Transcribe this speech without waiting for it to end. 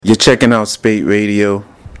You're checking out Spate Radio.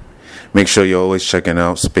 Make sure you're always checking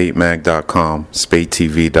out spatemag.com,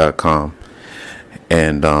 spatetv.com,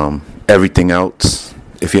 and everything else.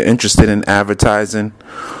 If you're interested in advertising,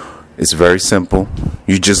 it's very simple.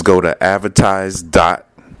 You just go to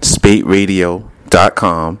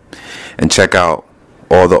advertise.spateradio.com and check out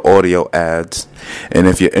all the audio ads. And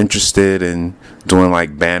if you're interested in doing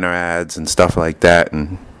like banner ads and stuff like that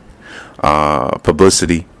and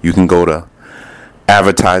publicity, you can go to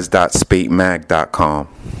advertise.spatemag.com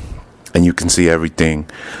and you can see everything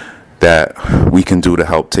that we can do to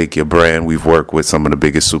help take your brand. We've worked with some of the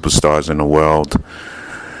biggest superstars in the world,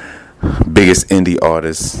 biggest indie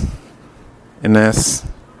artists, and that's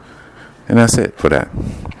it for that.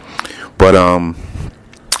 But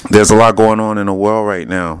there's a lot going on in the world right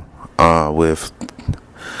now with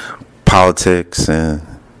politics and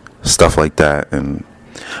stuff like that, and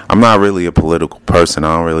I'm not really a political person.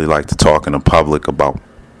 I don't really like to talk in the public about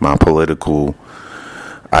my political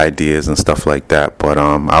ideas and stuff like that. But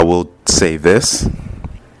I will say this.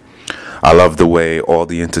 I love the way all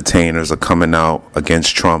the entertainers are coming out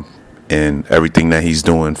against Trump and everything that he's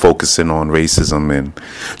doing, focusing on racism and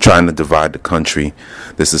trying to divide the country.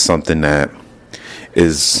 This is something that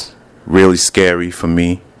is really scary for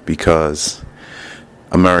me because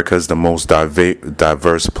America is the most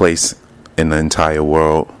diverse place in the entire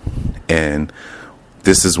world, and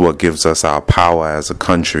this is what gives us our power as a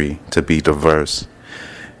country to be diverse.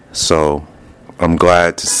 So I'm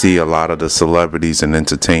glad to see a lot of the celebrities and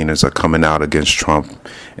entertainers are coming out against Trump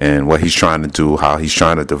and what he's trying to do, how he's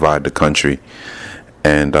trying to divide the country.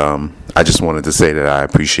 And I just wanted to say that I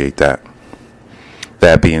appreciate that.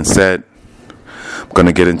 That being said, I'm going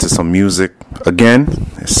to get into some music again.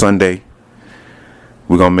 It's Sunday.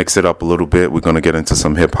 We're going to mix it up a little bit. We're going to get into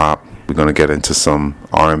some hip-hop. We're going to get into some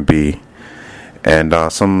R&B and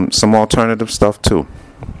some alternative stuff too.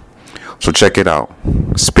 So check it out.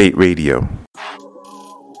 Spate Radio.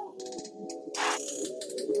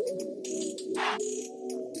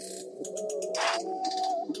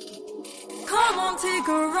 Come on, take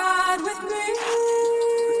a ride with me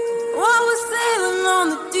while we're sailing on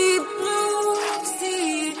the deep blue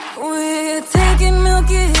sea. We're taking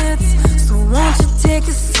milky hits, so won't you take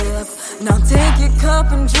a sip? Now take your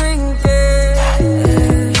cup and drink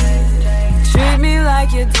it. Treat me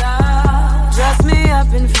like your dog, dress me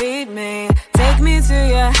up and feed me. Take me to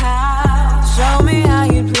your house, show me how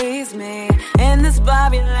you please me. In this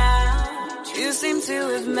Bobby lounge, you seem to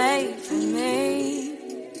have made for me.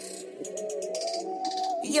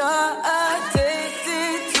 You're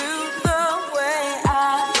addicted to the way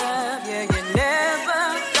I love you. You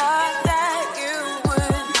never thought that you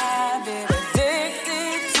would have it.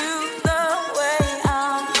 Addicted to the way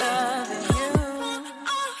I'm loving you.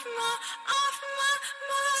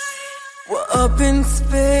 We're up in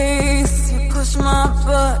space, you push my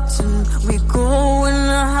button. We go in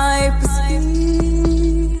a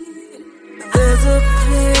hyperspeed. There's a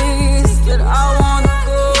place that I wanna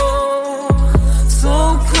go.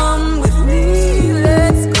 So come with me,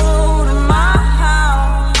 let's go to my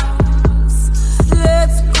house.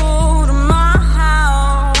 Let's go to my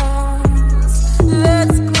house.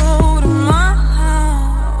 Let's go to my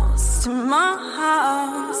house. To my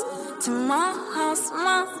house. To my house,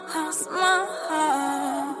 my house, my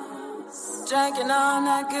house. Drinking all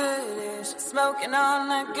that goodish, smoking all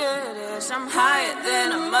that goodish. I'm higher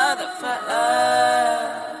than a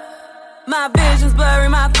motherfucker. My vision's blurry,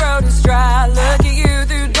 my throat is dry. Look at you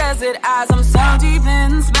through desert eyes. I'm so deep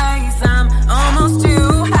in space, I'm almost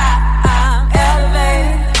too high. I'm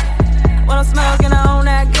elevated when I'm smoking on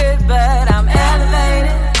that good bud. I'm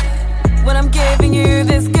elevated when I'm giving you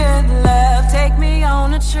this good love. Take me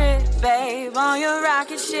on a trip, babe, on your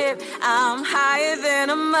rocket ship. I'm higher than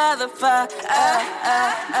a motherfucker.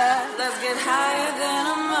 Let's get higher than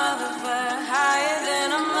a motherfucker. Higher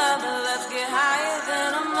than a mother. Let's get higher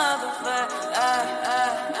than a motherfucker.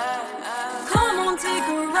 Come on, take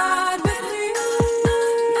a ride with me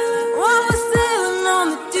while we're sailing on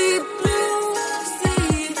the deep blue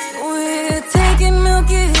sea. We're taking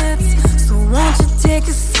milky hits, so won't you take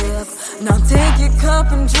a sip? Now take your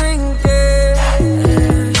cup and drink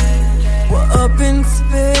it. We're up in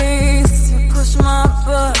space, you push my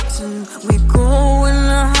button. We go in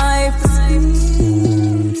a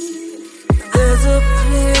hyperspeed. There's a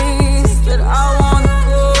place that I wanna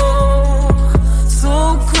go. So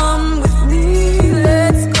come with me,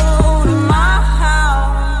 let's go to my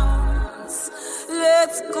house.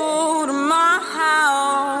 Let's go to my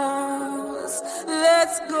house.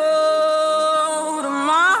 Let's go to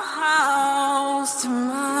my house. To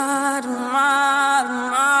my.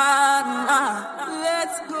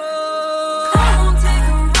 Let's go. Come on, take a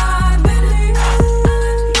ride.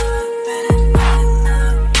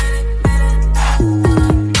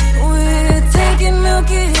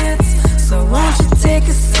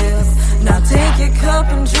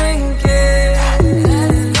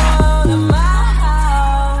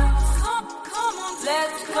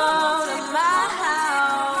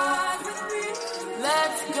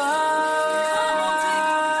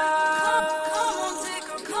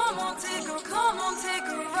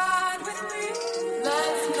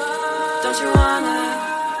 Don't you wanna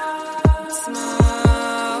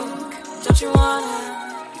smoke? Don't you wanna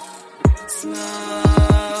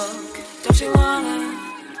smoke? Don't you wanna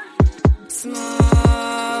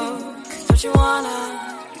smoke? Don't you wanna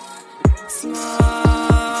smoke?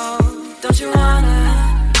 Don't you wanna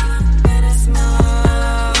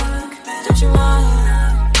smoke? Don't you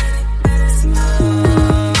wanna smoke?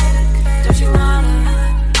 Don't you wanna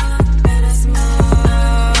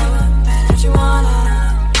smoke? Don't you wanna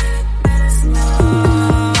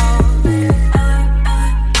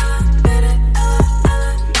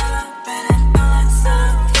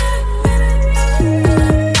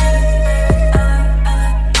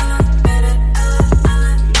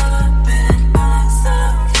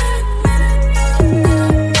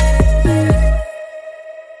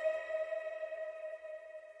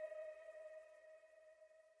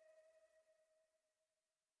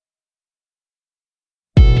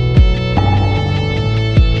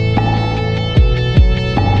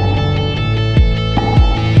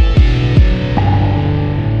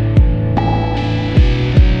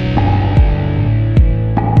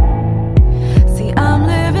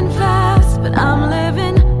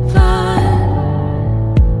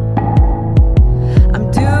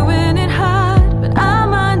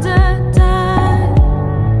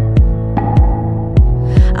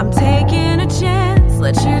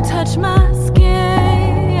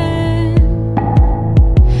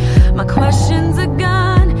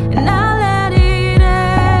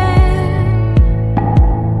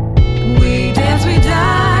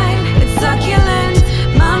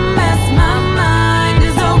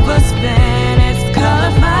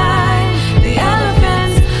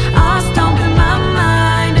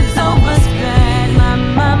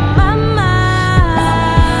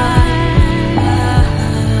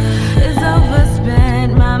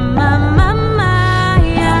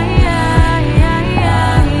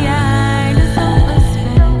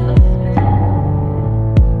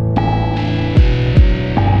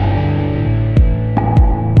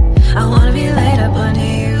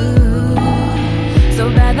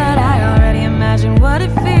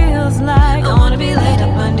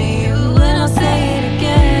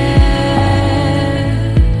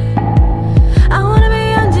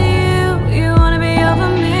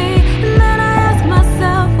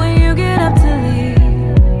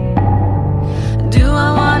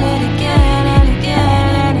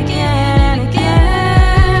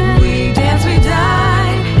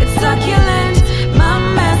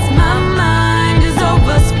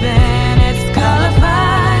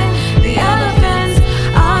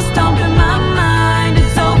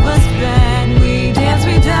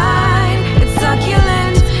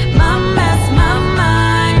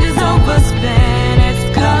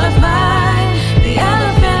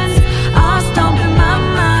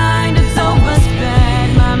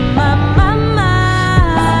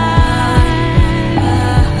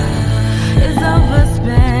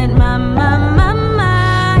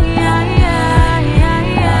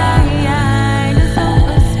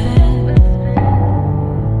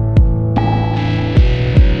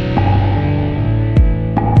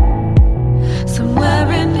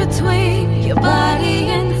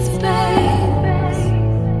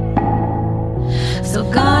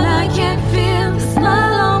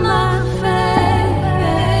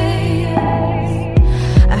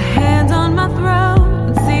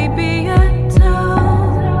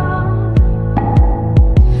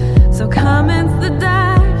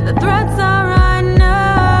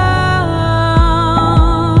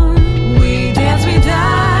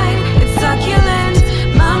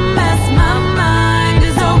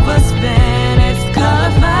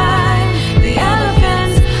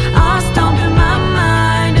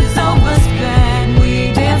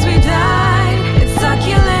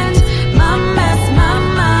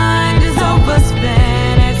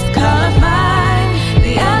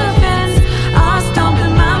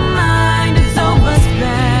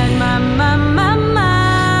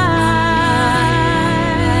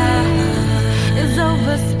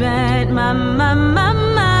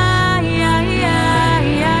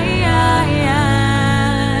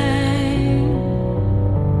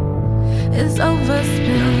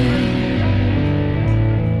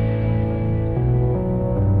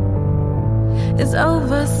is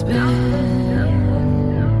overspent.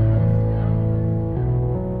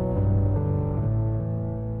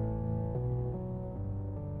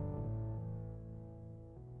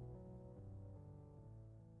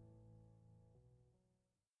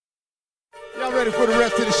 Y'all ready for the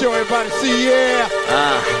rest of the show? Everybody see, yeah.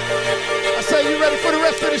 I say you ready for the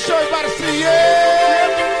rest of the show? Everybody see, yeah.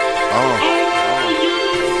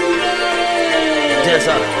 Yes,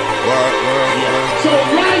 sir. Yeah. So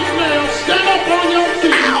right now,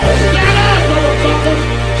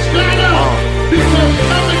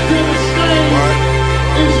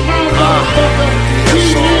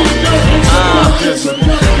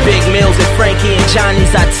 Frankie and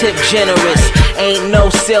Johnny's, I tip generous. Ain't no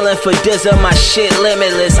ceiling for Dizza, my shit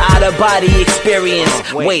limitless. Out of body experience.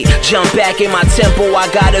 Wait, jump back in my tempo, I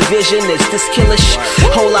got a vision. Is this killish?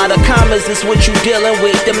 Whole lot of commas is what you dealing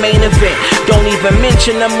with. The main event. Don't even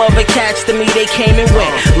mention them other cats to me, they came and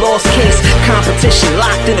went. Lost case, competition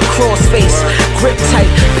locked in a crossface. Grip tight,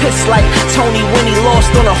 piss like Tony when he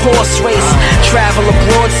lost on a horse race. Travel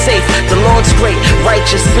abroad safe, the Lord's great.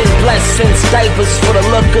 Righteous been blessed since diapers for the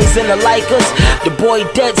lookers and the likers. The boy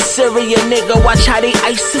dead Syria nigga, watch how they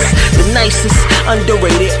ISIS. The nicest,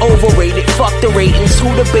 underrated, overrated. Fuck the ratings, who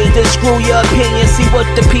debate this? Screw your opinion, see what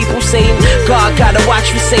the people saying. God gotta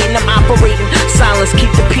watch me Satan, I'm operating. Silence,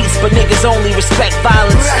 keep the peace, but niggas only respect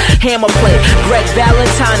violence. Hammer play, Greg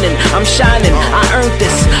Valentine, and I'm shining. I earned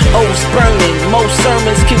this, O's burning. Most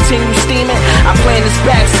sermons continue steaming. I plan this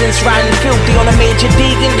back since riding filthy on a major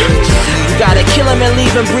Deegan. You gotta kill him and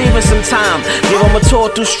leave him breathing some time. Give him a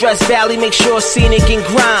tour through Stress Valley, make sure scenic and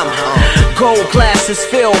grime. Gold glasses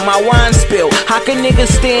fill, my wine spill. How can niggas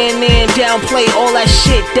stand there and downplay all that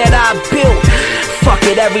shit that I built? Fuck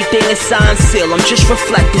it, everything is signed seal, I'm just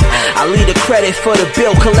reflecting. I leave the credit for the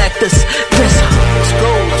bill collectors. Let's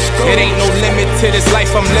go. It ain't no limit to this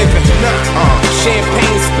life I'm living.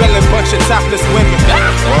 Champagne spilling, bunch of topless women.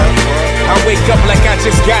 I wake up like I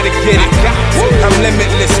just gotta get it. I'm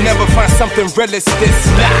limitless, never find something real as this.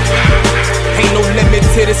 Ain't no limit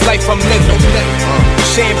to this life I'm living.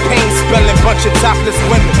 Champagne spilling, bunch of topless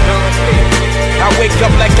women. I wake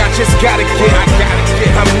up like I just gotta get it.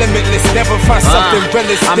 I'm limitless, never find something real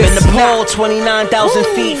as this. I'm in the pole, 29,000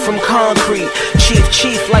 feet from concrete.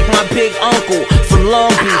 Chief like my big uncle from Long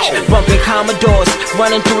Beach. Bumping Commodores,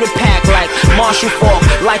 running through the pack like Marshall Falk,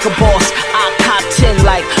 like a boss. I cop 10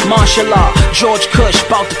 like martial law. George Cush,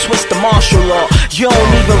 bout to twist the martial law. You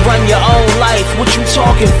don't even run your own life, what you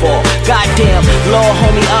talking for? Goddamn, law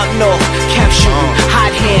homie up north, cap shooting, hot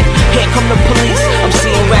hand. Here come the police, I'm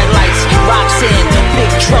seeing red lights, rocks in,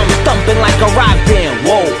 big drum thumping like a rock band.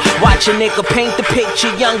 Whoa, watch a nigga paint the picture,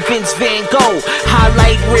 young Vince Van Gogh.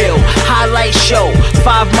 Highlight reel, highlight show,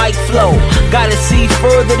 5 mic flow. Gotta see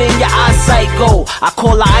further than your eyesight go. I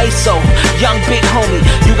call her ISO, young big homie,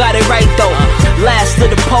 you got it right though. Last of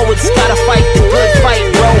the poets, gotta fight the good fight,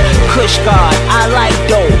 bro. Kush God, I like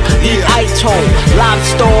dough, eat Ito,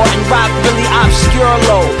 lobster and rock really obscure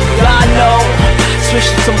low. Y'all know, switch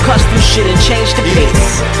to some custom shit and change the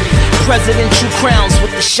pace. Presidential crowns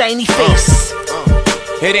with the shiny face.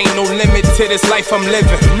 It ain't no limit to this life I'm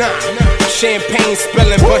living. Champagne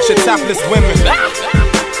spilling, bunch of topless women.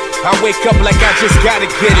 I wake up like I just gotta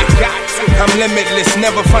get it. I'm limitless,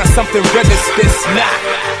 never find something real as this.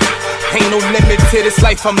 Ain't no limit to this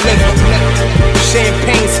life I'm living.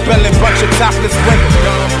 Champagne spilling, bunch of topless women.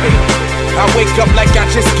 I wake up like I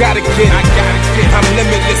just gotta get it. I'm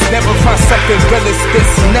limitless, never find something real as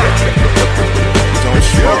this. Don't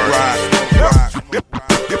smoke rock.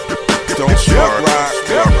 Don't smoke rock.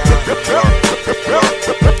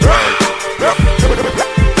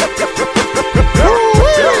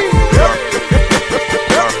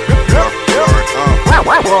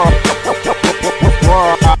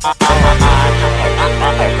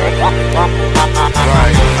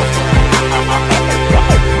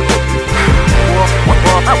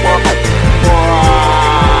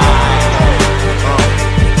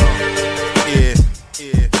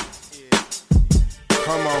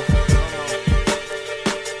 Come on.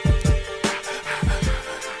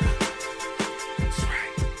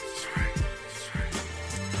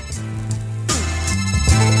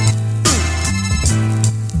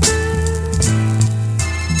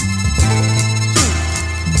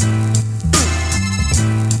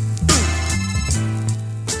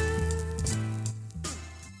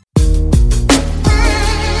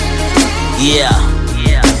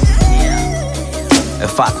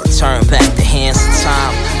 If I could turn back the hands of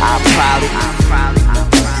time, I'd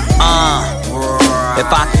If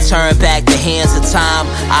I could turn back the hands of time,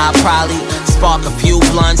 I'd probably spark a few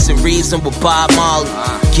blunts and reason with Bob Marley.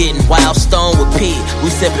 Getting wild stone with P, we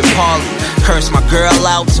sipping Parley. Curse my girl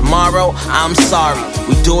out tomorrow, I'm sorry.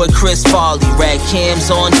 We do it Chris Farley, red cams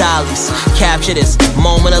on dollies. Capture this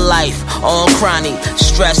moment of life on chronic.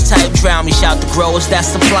 Stress type drown me, shout the growers that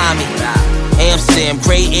supply me. Amsterdam,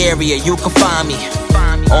 great area, you can find me.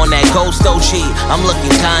 On that Ghost OG, I'm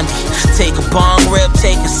looking Gandhi. Take a bong rip,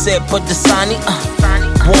 take a sip of Dasani.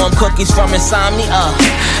 Warm cookies from insomnia.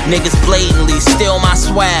 Niggas blatantly steal my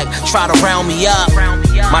swag, try to round me up.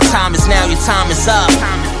 My time is now, your time is up.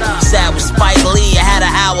 Sat with Spike Lee, I had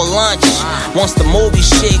an hour lunch. Once the movie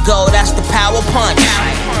shit go, that's the power punch.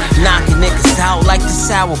 Knocking niggas out like the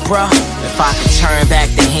sour, bruh. If I could turn back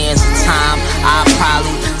the hands of time, I'd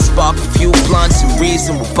probably Spark a few blunts and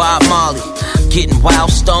reason with Bob Marley. Getting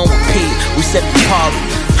wild stone with Pete, we sippin' Polly.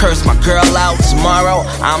 Curse my girl out tomorrow,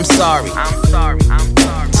 I'm sorry. Tomorrow,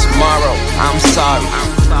 I'm sorry.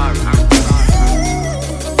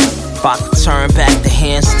 About to turn back the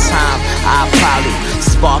hands of time, I'll probably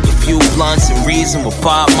spark a few blunts and reason with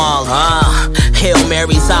Bob Marley. Hail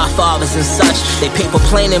Marys, our fathers and such. They paper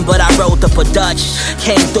planing, but I wrote up a Dutch.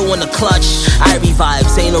 Came through in the clutch. Irie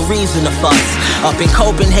vibes, ain't no reason to fuss. Up in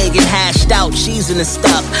Copenhagen, hashed out, cheesing and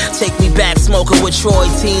stuff. Take me back, smoking with Troy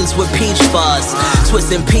teens with peach fuzz.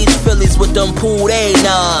 Twisting peach Phillies with them pool A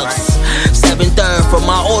nugs. 7/3 for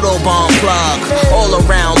my Autobahn plug. All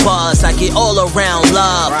around buzz, I get all around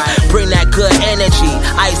love. Bring that good energy.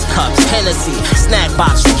 Ice cups, Hennessy, snack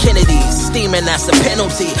box for Kennedy's. Steaming, that's a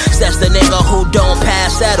penalty. That's the nigga who don't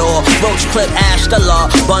pass at all. Roach clip, ash the law.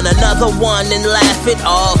 Bun another one and laugh it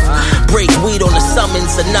off. Break weed on the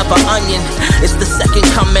summons, another onion. It's the second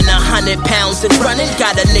coming, 100 pounds and running.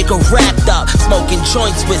 Got a nigga wrapped up, smoking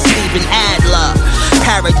joints with Steven Adler.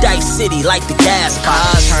 Paradise City like the gas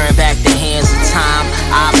cars. Turn back the hands of time,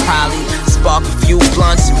 I'll probably spark a few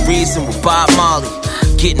blunts and reason with Bob Marley.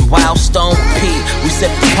 Getting wild stone with Pete, we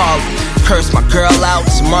sippin' Polly. Curse my girl out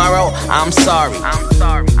tomorrow, I'm sorry.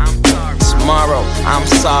 Tomorrow, I'm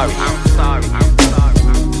sorry.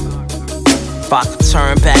 If I could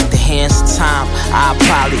turn back the hands of time, I'll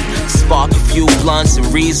probably spark a few blunts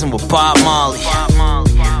and reason with Bob Marley.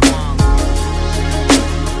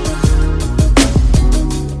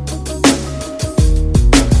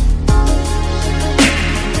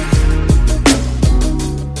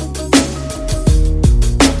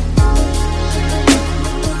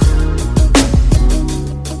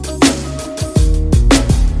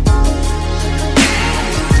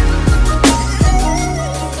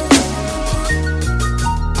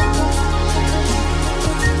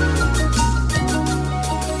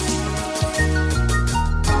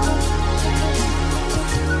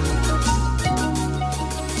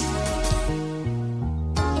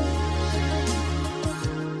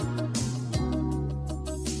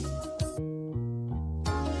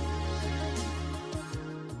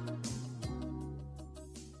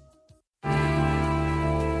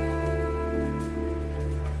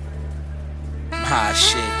 Hot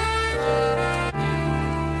shit.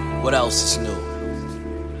 What else is new?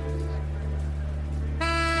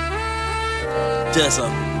 Dizza.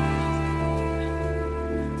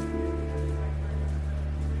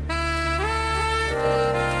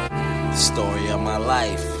 Story of my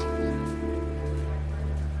life.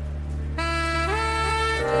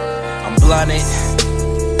 I'm blunted.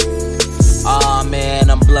 Aw man,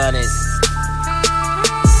 I'm blunted.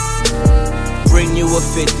 Bring you a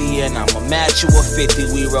 50 and I'ma match you a 50.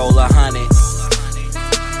 We roll 100.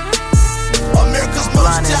 America's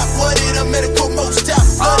most top, flooded, America most top,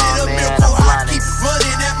 flooded, America hot, keep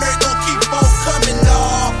running, that America gon' keep on coming,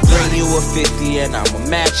 dawg. Bring you a 50 and I'ma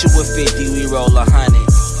match you a 50. We roll 100.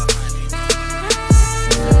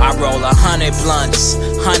 I roll 100 blunts,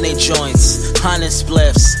 100 joints, 100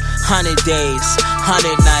 spliffs, 100 days,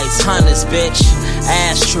 100 nights, 100s, bitch.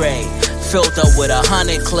 Ashtray, filled up with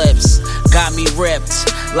 100 clips. Got me ripped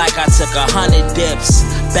like I took 100 dips.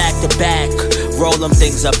 Back to back, roll them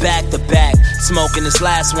things up back to back. Smoking this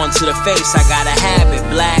last one to the face, I gotta have it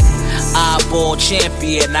black. Eyeball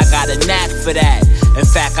champion, I got a knack for that. In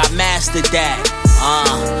fact, I mastered that.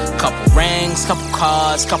 Couple rings, couple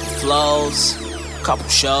cars, couple flows, couple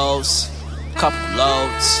shows, couple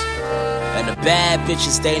loads. And the bad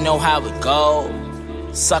bitches, they know how it go.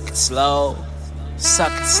 Suck it slow,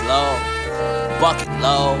 bucket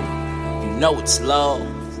low. You know it's low.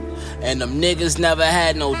 And them niggas never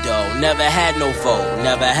had no dough, never had no vote,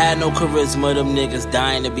 never had no charisma. Them niggas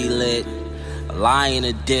dying to be lit. A lie in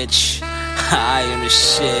a ditch. I am the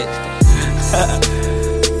shit.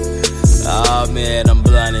 Oh man, I'm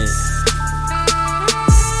blunted.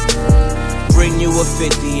 Bring you a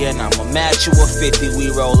 50 and I'ma match you a 50. We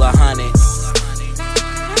roll 100.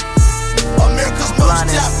 America's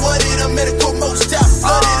most top, flooded, America most top,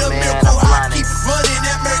 flooded, America hot, keep running,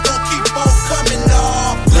 that America gon' keep on coming,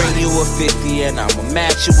 dawg. Bring you a 50 and I'ma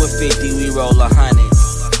match you a 50. We roll 100.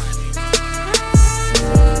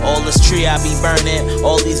 All this tree I be burning,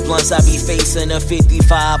 all these blunts I be facing. A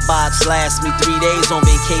 55 box last me 3 days on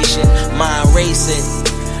vacation. Mind racing,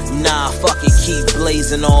 nah, fuck it, keep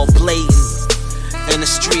blazing, all blatant. In the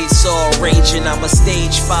streets all raging, I'm a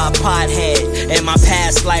stage 5 pothead. In my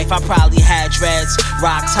past life I probably had dreads.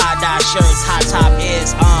 Rocks, tie-dye shirts, hot top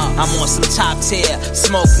ears, I'm on some top tier.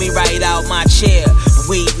 Smoke me right out my chair.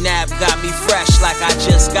 Weed nap got me fresh like I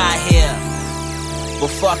just got here. But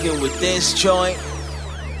fucking with this joint,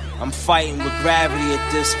 I'm fighting with gravity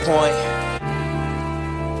at this point.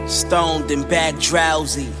 Stoned and back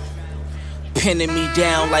drowsy, pinning me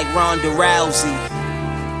down like Ronda Rousey.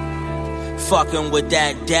 Fucking with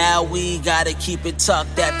that Dowie, gotta keep it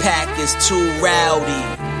tucked, that pack is too rowdy.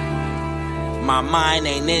 My mind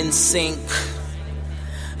ain't in sync,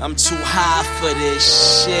 I'm too high for this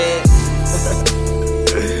shit.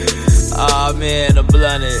 Aw man, I'm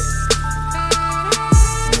blunted.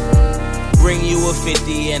 Bring you a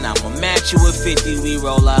 50 and I'ma match you a 50, we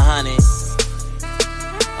roll 100.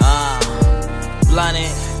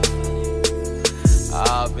 Blunted.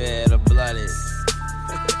 Aw man, I'm blunted.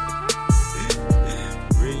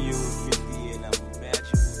 Bring you a 50 and I'ma match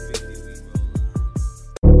you a 50, we roll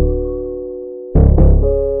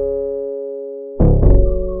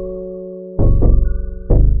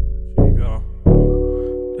 100.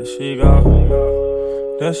 There she go.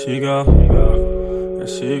 There she go. There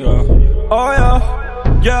she go. Oh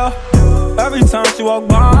yeah, yeah. Every time she walk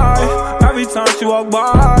by, every time she walk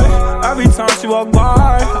by, every time she walk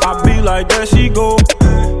by, I be like, there she go.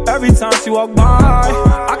 Every time she walk by,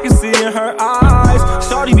 I can see in her eyes,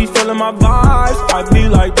 shawty be feeling my vibes. I be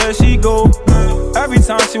like, there she go. Every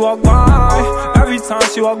time she walk by, every time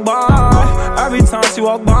she walk by, every time she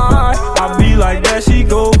walk by, I be like, there she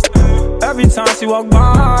go. Every time she walk by,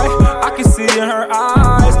 I can see in her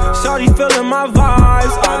eyes, shawty feeling my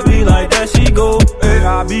vibes. I be like, there she go.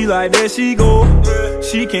 I be like, there she go.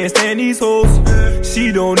 She can't stand these hoes.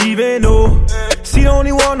 She don't even know. She the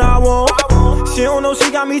only one I want. She don't know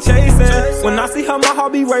she got me chasing. When I see her, my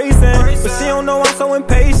heart be racing. But she don't know I'm so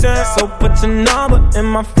impatient. So put your number in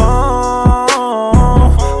my phone.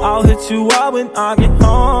 I'll hit you up when I get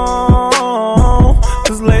home.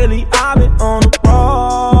 Cause lately I've been on the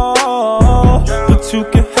road. But you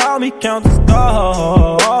can help me count the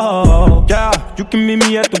stars. Yeah, you can meet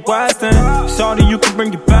me at the West End. Shawty, you can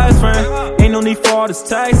bring your best friend. Ain't no need for all this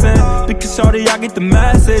texting. Because shawty, I get the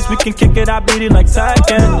message. We can kick it, I beat it like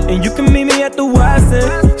Tekken. And you can meet me at the West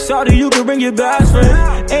End. Shawty, you can bring your best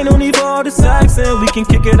friend. Ain't no need for all this texting. We can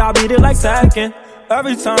kick it, I beat it like Tekken.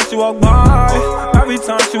 Every time she walk by, every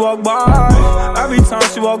time she walk by, every time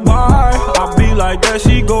she walk by, I be like, there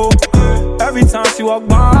she go. Every time she walk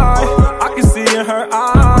by, I can see in her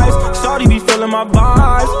eyes, shawty be feeling my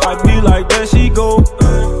vibes. I be like, there she go.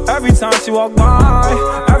 Every time she walk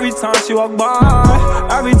by, every time she walk by,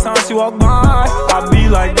 every time she walk by, I be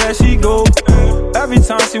like, there she go. Every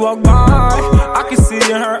time she walk by, I can see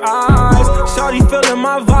in her eyes, shawty feeling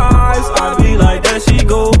my vibes. I be like, there she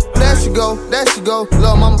go. There she go, there she go.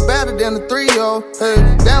 Lil' mama better than a 3-year-old. Hey,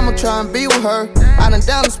 damn, I'm trying to be with her. I done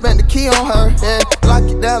down and spent the key on her. Yeah, lock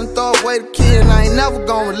it down and throw away the key, and I ain't never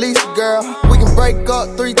gonna release the girl. We can break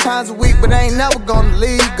up 3 times a week, but I ain't never gonna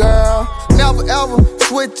leave, girl. Never ever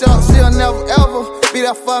switch up, she'll never ever be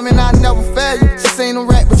that for me, and I never fail you. She seen a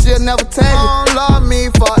rat, but she'll never tell you. Don't love me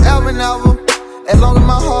forever and ever. As long as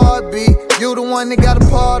my heart beat, you the one that got a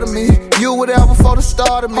part of me. You whatever for the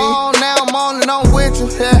start of me. Oh, now I'm on and on with you,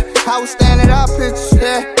 yeah. I was standing out pictures,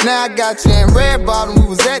 yeah. Now I got you in red bottom. We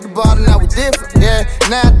was at the bottom, now we different, yeah.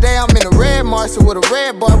 Nowadays I'm in a red Marshall with a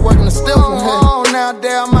red boy working a stiff one, yeah. Oh,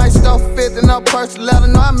 nowadays I might stuff a 50 and up person, let her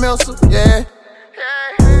know I miss her, yeah.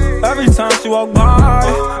 Every time she walk by,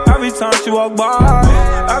 every time she walk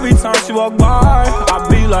by, every time she walk by, I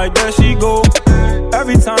be like, there she go.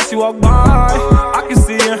 Every time she walk by, I can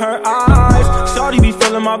see in her eyes, shawty be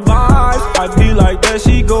feeling my vibes. I be like, there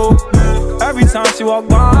she go. Every time she walk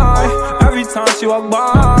by, every time she walk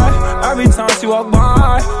by, every time she walk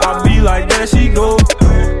by, I be like, there she go.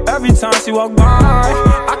 Every time she walk by,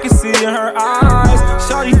 I can see in her eyes,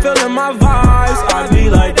 shawty feeling my vibes. I be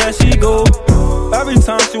like, there she go. Every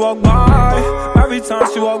time she walk by, every time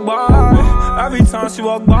she walk by, every time she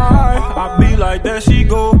walk by, I be like, there she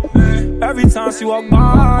go. Every time she walk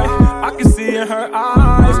by, I can see in her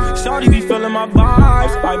eyes, shawty be feeling my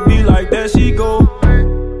vibes. I be like, there she go.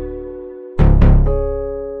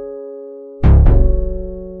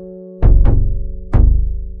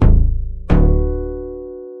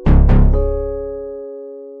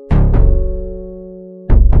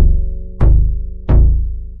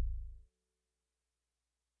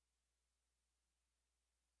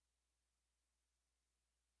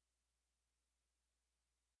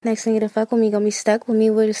 Next nigga to fuck with me gonna be stuck with me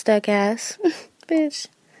with a stuck ass. Bitch.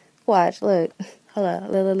 Watch, look. Hold up,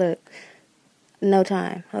 look. No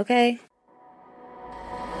time, okay?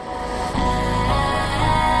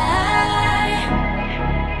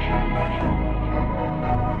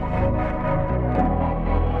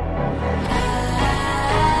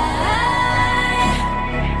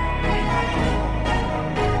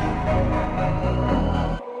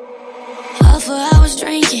 All 4 hours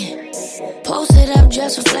drinking.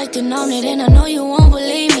 acting on it, and I know you won't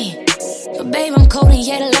believe me. But babe, I'm cold and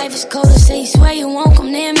yeah, the life is colder. So you swear you won't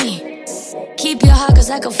come near me. Keep your heart, cause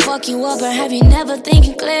I can fuck you up. And have you never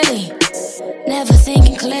thinking clearly? Never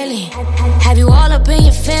thinking clearly. Have you all up in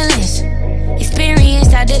your feelings?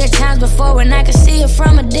 Experienced, I did it times before when I could see it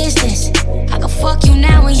from a distance. I can fuck you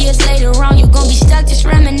now and years later on, you gon' be stuck just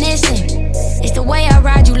reminiscing. It's the way I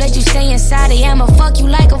ride you, let you stay inside it. Yeah, I'ma fuck you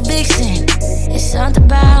like a vixen. It's something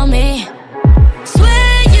about me.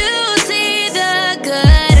 Swear you see the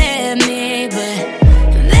good in me, but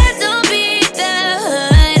that don't beat the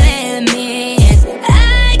hood in me.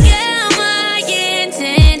 I got my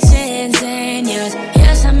intentions and yours.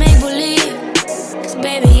 Yes, I make believe. Cause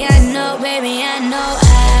baby, I know,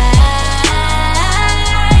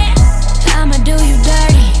 I'ma do you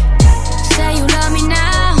dirty. Say you love me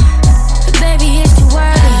now, but baby, it's too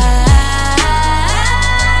early.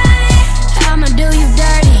 I'ma do you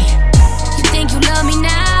dirty. You think you love me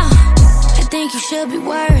now? I think you should be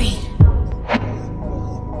worried.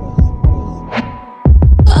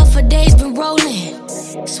 Up for days, been rolling.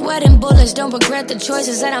 Sweating bullets, don't regret the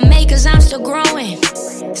choices that I make, cause I'm still growing.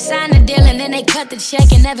 Sign the deal and then they cut the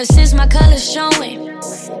check, and ever since my color's showing.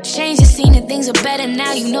 Change the scene and things are better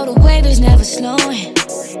now. You know the wave is never slowing.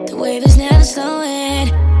 The wave is never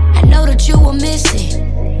slowing. I know that you will miss it.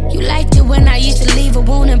 You liked it when I used to leave a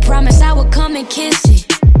wound and promise I would come and kiss it.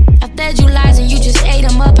 I fed you lies and you just ate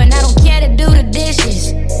them up, and I don't care to do the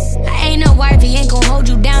dishes. I ain't no wifey, ain't gon' hold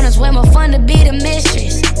you down. It's way more fun to be the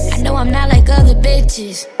mistress. I know I'm not like other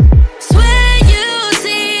bitches. Swear you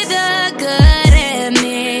see the good in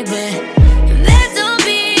me, but that don't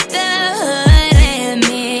beat the hood in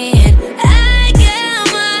me. And I got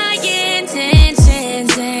my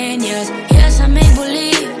intentions and yours. Yes, I make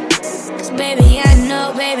believe. Cause baby, I know,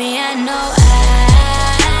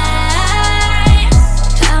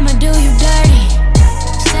 I'ma do you dirty.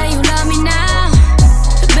 Say you love me now,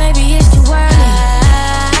 but baby, it's too early.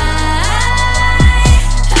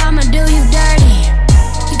 I'ma do you dirty.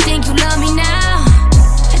 You think you love me now?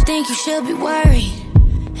 I think you should be worried.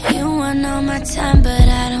 You want all my time, but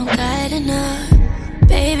I don't got enough.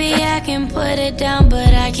 Baby, I can put it down,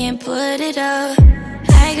 but I can't put it up.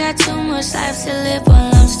 I got too much life to live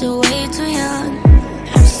while I'm still way too young.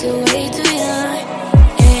 I'm still way too young.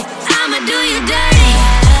 Yeah. I'ma do you dirty.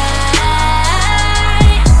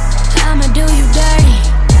 I'ma do you dirty.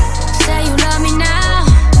 Say you love me now,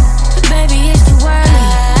 but baby, it's too early.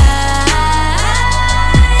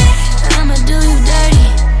 I'ma do you dirty.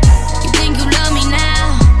 You think you love me now?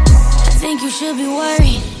 I think you should be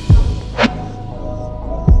worried.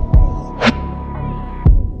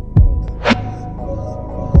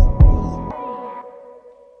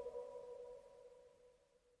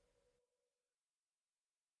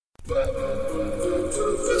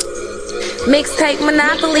 Mixtape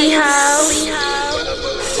Monopoly Ho.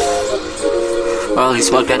 Oh, he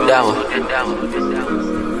smoked that devil.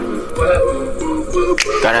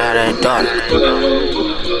 Gotta have that dark.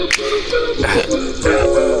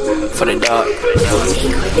 For the dog.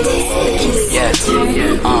 Yeah.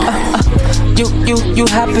 You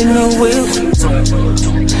hop in the wheel.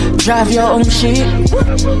 Drive your own shit.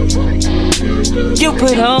 You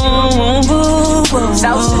put on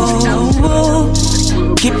woo.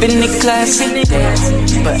 Keeping it classy,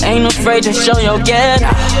 but ain't afraid to show your get.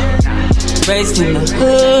 Raised in the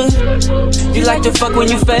hood, you like to fuck when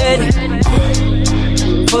you fed.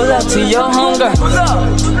 Pull up to your homegirl,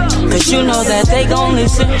 cause you know that they gon'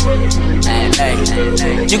 listen.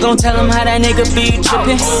 You gon' tell them how that nigga be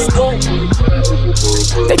trippin'.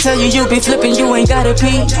 They tell you be flippin', you ain't gotta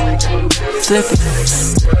be flippin'.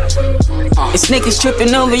 It's niggas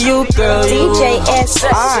trippin' over you, girl. DJ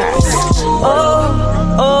SR.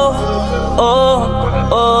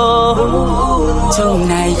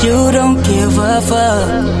 Tonight you don't give a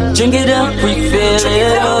fuck. Drink it up, refill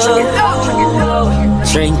it up.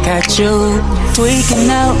 Drink got you tweaking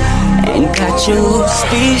out and got you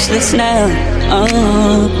speechless now.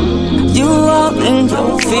 You all in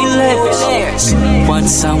your feelings. Want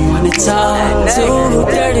someone to talk to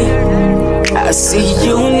dirty. I see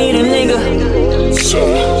you need a nigga.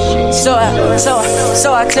 Shit. So I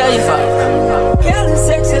tell you, fuck. Girl,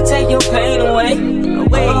 sex will take your pain away.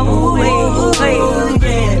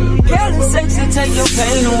 Girl, sex will take your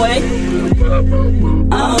pain away.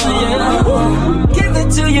 Yeah. Give it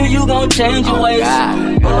to you, you gon' change your ways. Yeah.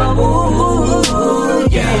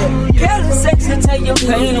 Girl, sex will take your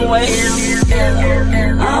pain away.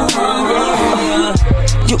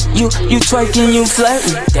 You twerking, you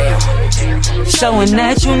flirting. Showing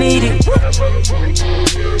that you need it.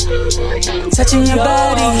 Touching your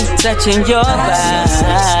body, touching your body.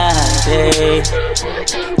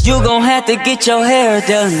 You gon' have to get your hair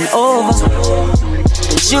done over.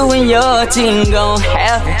 You and your team gon'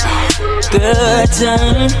 have a good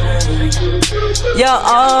time. Y'all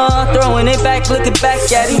all throwing it back, looking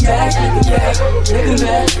back at it.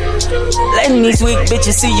 Letting these weak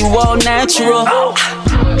bitches see you all natural.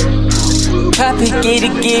 Pop it, get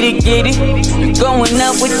it, get it, get it. Going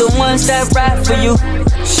up with the ones that ride for you.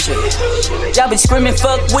 Y'all be screaming,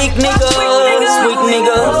 fuck weak niggas, weak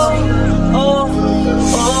niggas.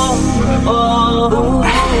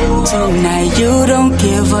 Tonight you don't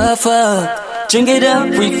give a fuck. Drink it up,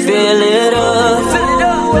 refill it up.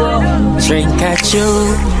 Drink got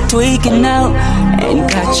you tweaking out and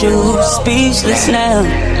got you speechless now.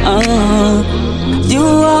 You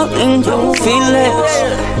all in your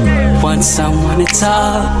feelings. Want someone to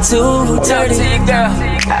talk to, dirty girl.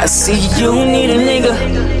 I see you need a nigga.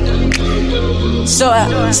 So I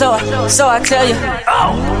tell you,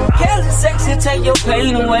 Kelly sexy, take your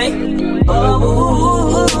pain away.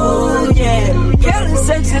 Oh yeah, Kelly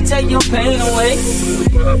sexy, take your pain away.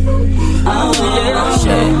 Oh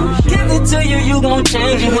yeah, give it to you, you gon'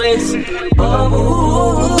 change your ways.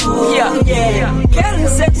 Oh yeah, Kelly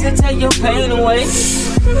sexy, take your pain away.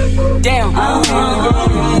 Damn.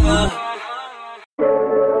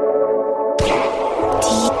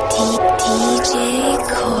 DJ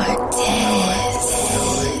Cortez.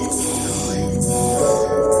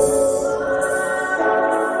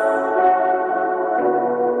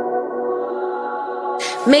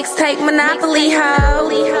 Mixtape Monopoly ho.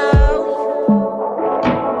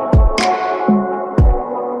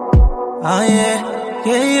 Oh yeah.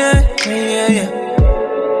 DJ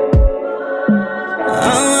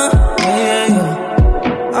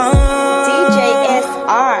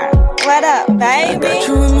SR, what up, baby? I got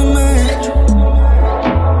you in my mind.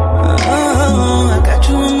 I got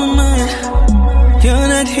you in my mind. You're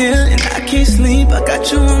not here and I can't sleep. I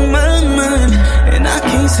got you on my mind and I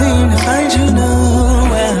can't seem to find you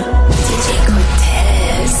nowhere. DJ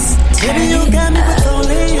Cortez, baby, you got me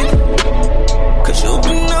controlling. 'Cause you've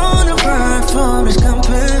been on the run for his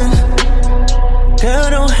company. Girl,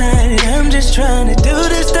 don't hide it, I'm just trying to do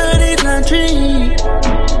this dirty laundry.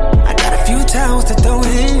 I got a few towels to throw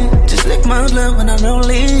in. Just lick my blood when I'm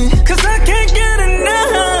rolling. 'Cause I can't get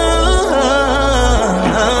enough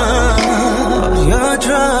of your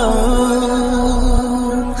drugs.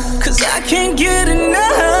 'Cause I can't get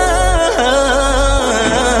enough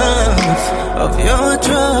of your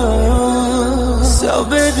drugs. So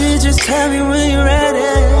baby, just tell me when you're ready.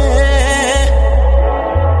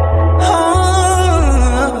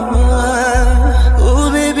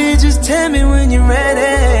 Tell me when you're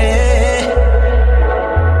ready.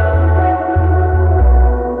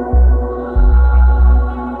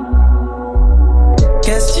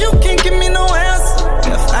 Guess you can't give me no answer.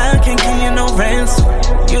 If I can't give you no ransom,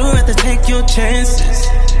 you have to take your chances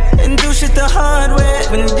and do shit the hard way.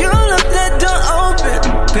 When you left that door open,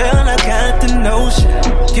 girl, I got the notion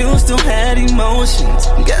you still had emotions.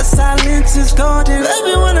 Guess silence is golden.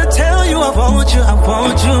 Baby, when I tell you I want you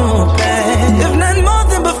back. If not more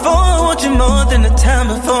than before, I want you more than the time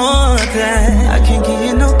before that. I can't give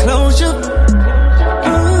you no closure.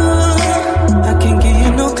 I can't give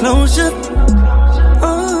you no closure.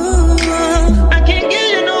 I can't give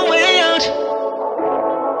you no way out.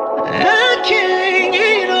 I can't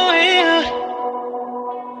give you no way out.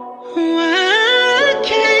 I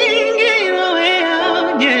can't give you no way out,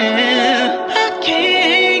 yeah. I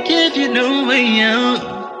can't give you no way out.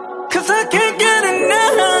 'Cause I can't get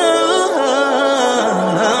enough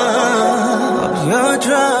of your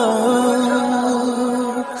drugs.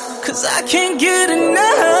 'Cause I can't get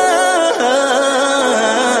enough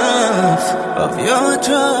of your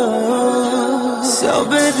drugs. So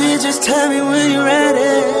baby, just tell me when you're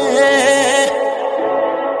ready.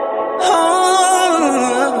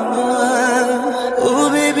 Oh,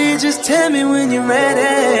 baby, just tell me when you're ready.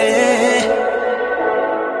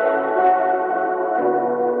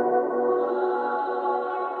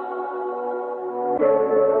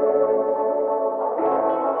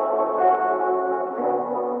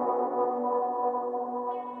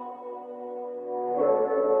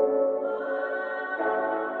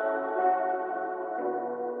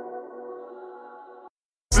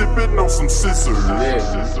 Sippin' on some scissors.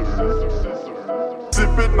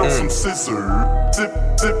 Sippin' on some scissors.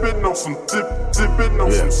 Sippin' on some sippin'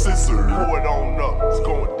 on some scissors. Pour it on up, it's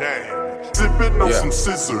going down. Sippin' on some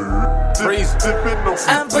scissors. Sippin' on some.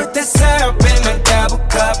 I put the syrup in my double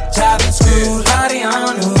cup, top and screw, body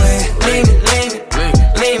on the way. Leave it.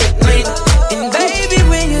 And baby,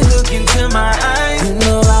 when you look into my eyes, you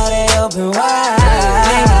know why they open wide.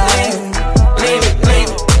 Leave it.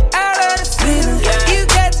 Out of the feeling, you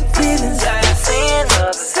got to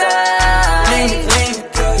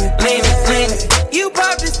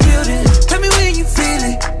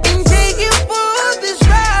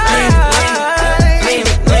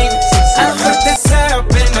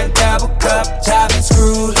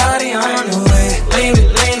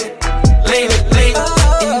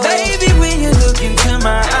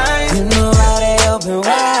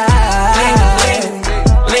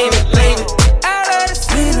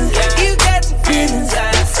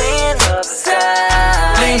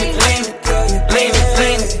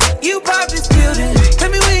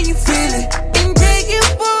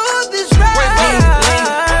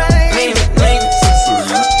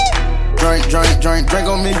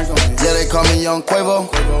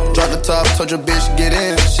told your bitch get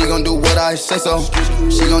in, she gon' do what I say so.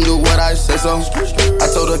 She gon' do what I say so. I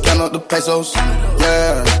told her count up the pesos.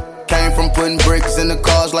 Yeah, came from putting bricks in the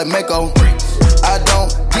cars like Mako. I don't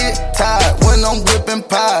get tired when I'm whipping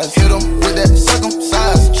pies. Hit them with that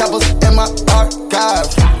circumcised choppers in my archive.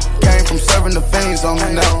 Came from serving the fiends on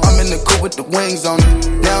me. Now I'm in the coupe with the wings on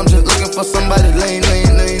me. Now I'm just looking for somebody lean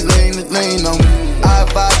on me. I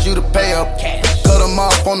advise you to pay up. Cut them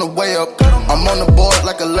off on the way up. I'm on the board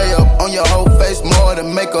like a layup. On your whole face more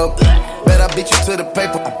than makeup. Bet I beat you to the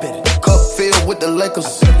paper. Cup filled with the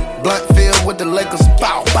Lakers. Blunt filled with the Lakers.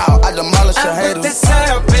 Bow, bow, I demolish your haters. I put the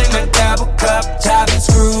syrup in my double cup. Top and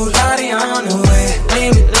screw, Lottie on the way.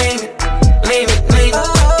 Leave it, leave it, leave it, leave it.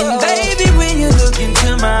 And baby, when you look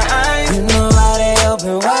into my eyes, you know why they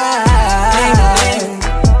open wide. Leave it,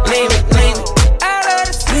 leave it, leave it, leave it. I love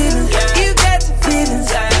this feeling, you got the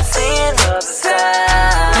feelings. I'm seeing other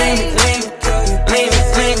side. Leave it, leave it, leave it,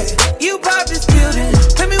 leave it. You pop this building,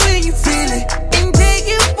 tell me when you feel it, and take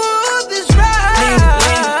you for this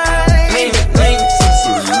ride. Leave it, leave it,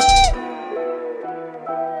 leave it.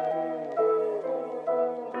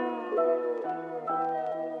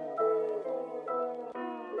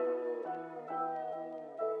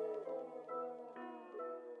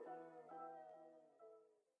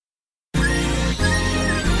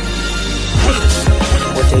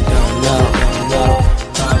 What they don't know.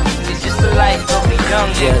 It's just a life of a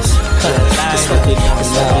young nigga. That's what they don't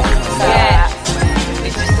know. Yeah,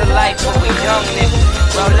 it's just a life of a young nigga.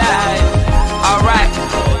 Roll live. Alright.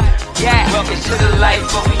 Yeah, welcome to the life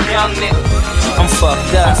of a young nigga. I'm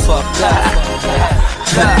fucked up.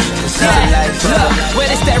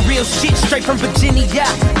 Where it's that real shit straight from Virginia.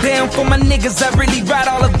 Down for my niggas, I really ride.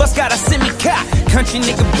 All of us got a semi-cop. Country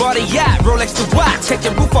nigga bought a yacht, Rolex the watch. Take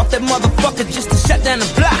the roof off that motherfucker just to shut down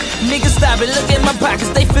the block. Niggas stop it, look at my pockets,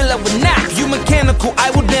 they fill up with knocks. You mechanical,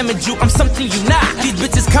 I will damage you, I'm something you not. These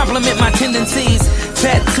bitches compliment my tendencies.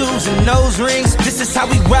 Tattoos and nose rings, this is how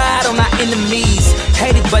we ride on our enemies.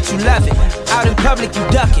 Hate it but you love it, out in public you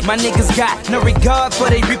duck it. My niggas got no regard for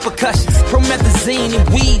their repercussions. Promethazine and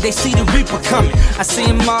weed, they see the reaper coming. I see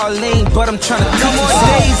them all lean, but I'm trying to no more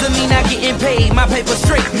days of me not getting paid, my paper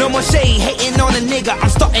straight. No more shade, hating on a nigga, I'm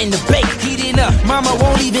starting to bake. Heating up, mama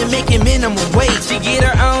won't even make it minimum wage. She get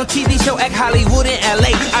her own TV show, act Hollywood in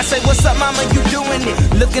LA. I say, what's up mama, you doing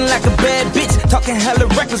it? Looking like a bad bitch, talking hella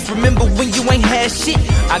reckless. Remember when you ain't had shit?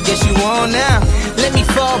 I guess you on now. Let me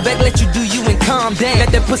fall back, let you do you and calm down.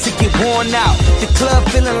 Let that pussy get worn out. The club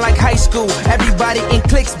feeling like high school. Everybody in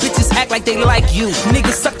cliques, bitches act like they like you.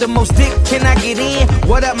 Niggas suck the most dick, can I get in?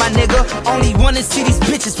 What up my nigga? Only wanna see these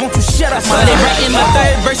bitches, won't you shut up? They writing my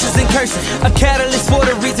third verses in cursive. A catalyst for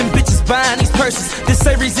the reason bitches buying these purses. This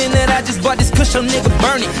the reason that I just bought this cushion, nigga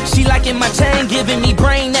burn it. She liking my chain, giving me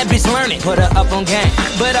brain, that bitch learning. Put her up on game,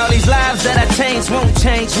 but all these lives that I changed won't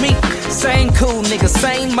change me. Same cool nigga,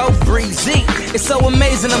 same mo breezy. It's so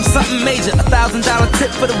amazing, I'm something major. $1,000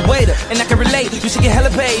 tip for the waiter, and I can relate. You should get hella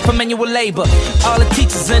paid for manual labor. All the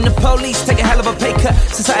teachers and the police take a hell of a pay cut.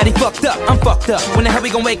 Society fucked up, I'm fucked up. When the hell we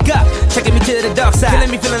gon' wake up? Taking me to the dark side,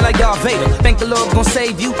 killing me feeling like Darth Vader. Thank the Lord gon'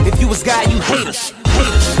 save you. If you was God, you haters.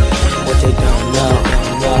 What they don't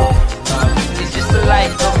know. It's just the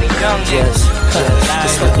life of a young nigga.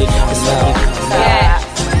 That's what they don't know.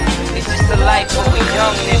 Yeah, it's just the life of a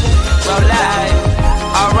young nigga. Roll live.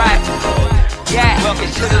 Alright. Yeah, welcome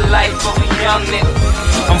to the life of a young nigga.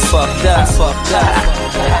 I'm fucked up.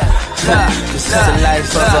 This is the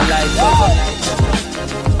life of a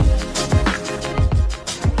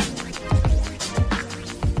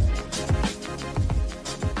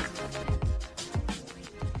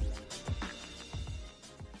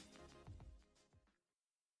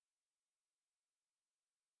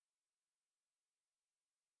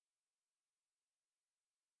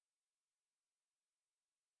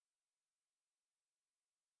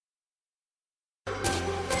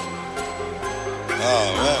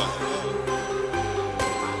Oh, man.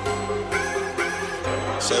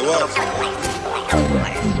 Say what?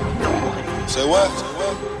 Say what?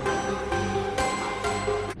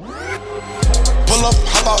 Pull up,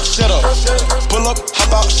 hop out, shut up. Pull up,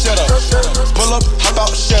 hop out, shut up. Pull up, hop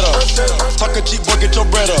out, shut up. Fuck a cheap boy, get your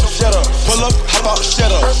bread up. Shut up. Pull up, hop out,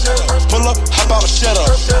 shut up. Pull up, hop out, shut up.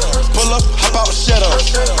 Pull up, hop out, shut up.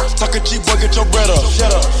 Talk a cheap boy, get your bread up.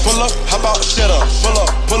 Shut up. Pull up, hop out, shut up. Pull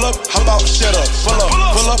up, hop out, shut up.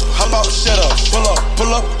 Pull up, hop out, shut up.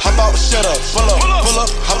 Pull up, hop out, shut up. Pull up,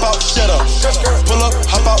 hop out, shut up. Pull up,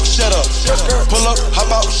 hop out, shut up. Pull up,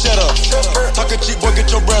 hop out, shut up. Talk a cheap boy,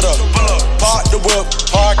 get your bread up. Park the whip,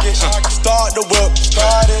 park it. Start the whip,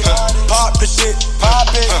 start it. Pop the shit, pop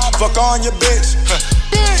it. Fuck on your bitch.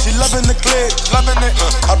 She loving the click, loving it.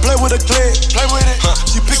 I play with a click, play with it.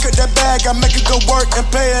 She pick up that bag, I make it go work and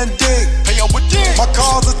pay and dig. Pay up with dick. My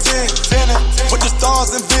car's a 10, with the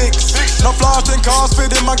stars and Vicks. No flaws and cars fit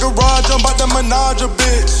in my garage, I'm about to menage a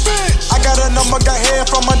bitch. I got a number, got hair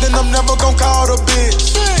from her, then I'm never gon' call the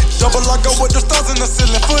bitch. Double I go with the stars in the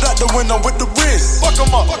ceiling, foot out the window with the wrist. Fuck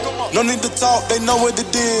 'em up. No need to talk, they know what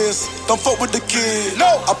it is. Don't fuck with the kids.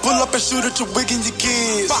 No. I pull up and shoot at your wig and your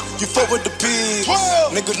kids. You fuck with the pigs.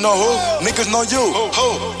 Niggas know who, niggas know you.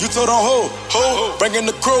 You told on who? Bringing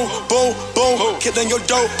the crew, boom, boom. Killing your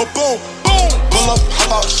dope, but boom, boom. Pull up,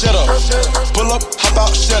 hop out, shut up. Pull up, hop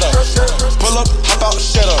out, shut up. Pull up, hop out,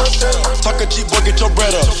 shut up. Talk a cheap boy, get your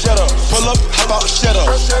bread up. Pull up, hop out, shut up.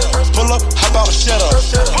 Pull up, hop out, shut up.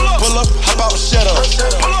 Pull up, hop out, shut up.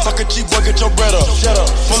 Talk a cheap boy, get your bread up.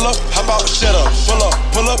 Pull up, hop out, shut up. Pull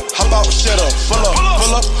up, hop out, shut up.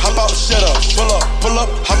 Pull up, hop out, shut up. Pull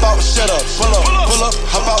up, hop out, shut up. Pull up,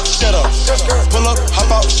 hop out, shut up. Pull up,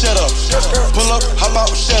 hop out, shut up. Pull up, hop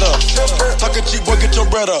out, shut up. Talk a cheap boy, get your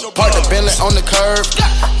bread up. Park the Bentley on the curb.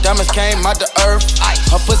 Diamonds came out the earth.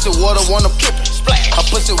 Her pussy water wanna her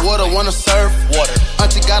pussy water wanna surf.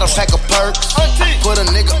 Auntie got a pack of perks. Put a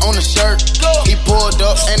nigga on the shirt. He pulled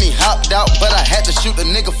up and he hopped out, but I had to shoot the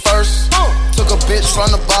nigga first. Took a bitch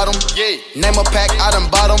from the bottom. Name a pack, I done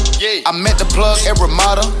bottom. I met the plug at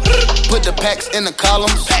Ramada. Put the packs in the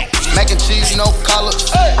columns. Mac and cheese, no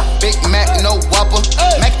collards. Big Mac, no Whopper.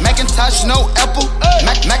 Macintosh, no Apple.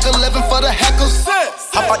 Mac 11 for the hackers.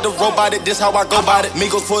 Hop out the robot, this how I go about it.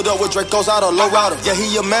 Migos pulled up with Dracos out of low router. Yeah,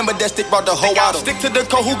 he a man, but that stick brought the whole water. Stick to the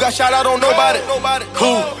code, who got shot, I don't know about it.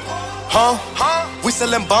 Who? Huh? We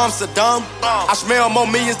selling bombs to dumb. I smell more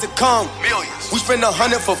millions to come. We spend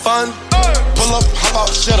 100 for fun. Pull up, hop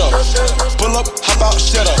out, shut up. Pull up, hop out,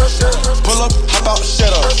 shut up. Pull up, hop out,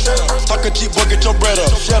 shut up. Talk a cheap boy, get your bread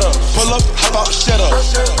up. Pull up, hop out, shut up.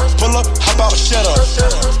 Pull up, hop out, shut up.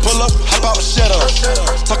 Pull up, hop out, shut up.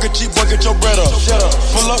 Talk a cheap boy, get your bread up.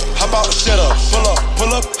 Pull up, hop out, shut up. Pull up,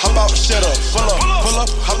 hop out, shut up. Pull up,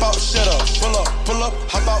 hop out, shut up. Pull up, hop out, shut up. Pull up,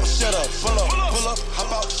 hop out, shut up. Pull up,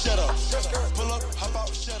 hop out, shut up.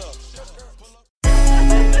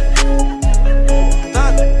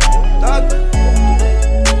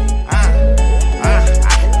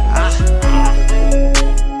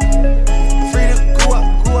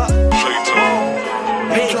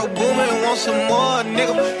 Some more,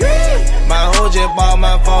 nigga. My hoe just bought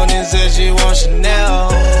my phone and said she wants Chanel.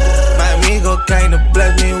 My amigo came to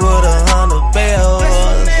bless me with 100 bills.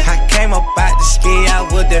 I came up out the ski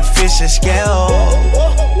out with that fish and scale.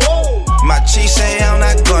 My chief say I'm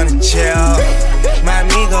not gonna chill. My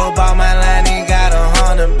amigo bought my line, he got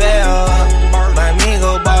 100 bills. My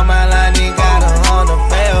amigo bought my line, he got 100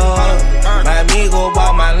 bills. My amigo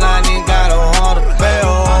bought my line, he got 100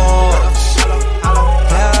 bills.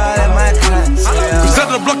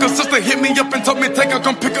 The block of sister hit me up and told me take her,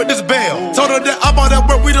 come pick up this bail. Told her that I bought that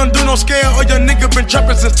work, we don't do no scale. Or your nigga been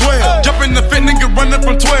trapping since 12. Jumping the fit, nigga running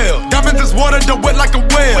from 12. Diamonds is water, the wet like a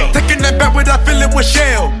whale. Taking that back without filling with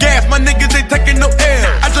shell. Gas, my niggas ain't taking no L.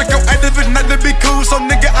 I drink on activist, not to be cool, so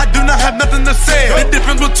nigga I do not have nothing to sell. The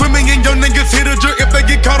difference between me and your niggas hit a jerk. If they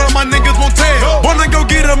get caught up, my niggas won't tell. Wanna go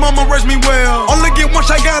get him, I'ma raise me well. Only get one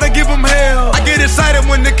shot, gotta give him hell. I get excited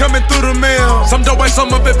when they coming through the mail. Some dope white,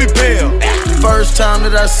 some of it be pale. First time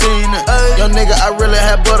that I seen it, yo nigga, I really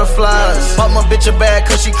had butterflies. Bought my bitch a bag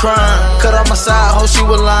cause she crying. Cut off my side, hoe she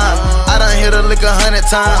was lying. I done hit her lick 100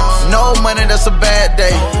 times. No money, that's a bad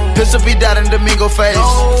day. Pistol be down in Domingo face.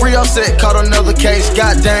 Free offset, caught another case,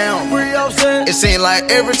 got down. It seemed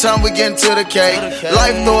like every time we get into the cake,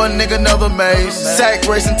 life throw a nigga another maze. Sack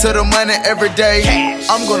racing to the money every day.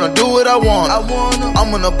 I'm gonna do what I want.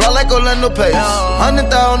 I'm gonna block like Orlando Pace.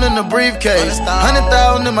 100,000 in the briefcase,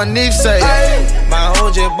 100,000 in my knee safe. My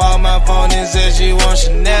hoe just bought my phone and said she wants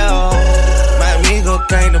Chanel. My amigo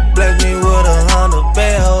came to bless me with 100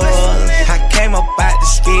 bills. I came up out the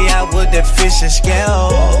ski out with that fish and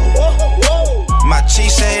scale. My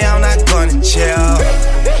chief say I'm not gonna chill.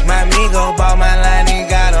 My amigo bought my line, he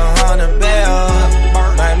got 100 bills.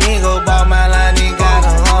 My amigo bought my line, he got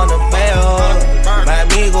 100 bills. My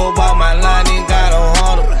amigo bought my line, he got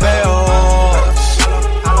 100 bills.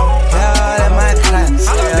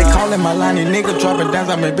 They callin' my line, nigga dropping downs,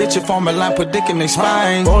 I me bitches forming line, predicting they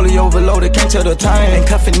spine. Rolly overloaded, can't tell the time. Ain't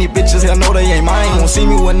cuffing these bitches, hell no, they ain't mine. Won't see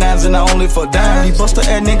me with nines and I only for dimes. These buster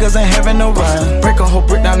ass niggas ain't having no rhyme. Break a whole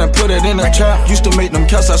brick down and put it in a trap. Used to make them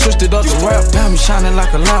cuss, I switched it up to rap. Diamond shining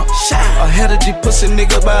like a lamp. Ahead of these pussy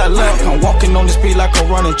niggas by a lap. I'm walking on the speed like a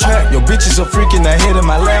running track. Your bitches are freaking the head in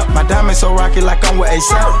my lap. My diamonds so rocky like I'm with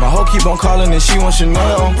ASAP. My hoe keep on calling and she want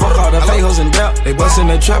Chanel. Fuck all the fake hoes and doubt. They bustin'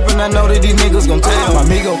 the trap and I know that these niggas gon' tell. My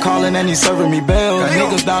amigo calling and he serving me bells. Got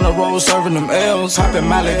niggas down the road serving them L's. Poppin'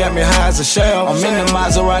 Molly got me high as a shell. I'm in the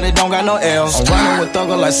Maserati, don't got no L's. I'm running with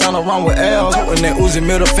Thugger like Santa run with L's. When that Uzi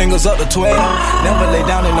middle fingers up to 12. Never lay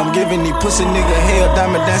down and I'm giving these pussy nigga hell.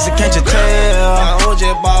 Diamond dancing, can't you tell? My hoe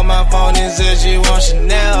just bought my phone and said she want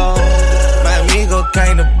Chanel. My amigo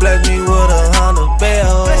came to bless me with 100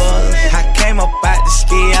 bells. I came up out the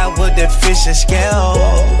ski out with that fish and scale.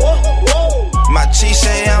 My chief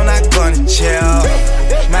say I'm not gonna chill.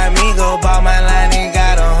 My amigo bought my line and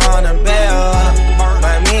got 100 bells.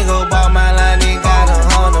 My amigo bought my line and got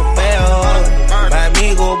 100 bells. My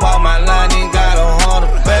amigo bought my line and got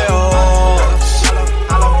 100 bells.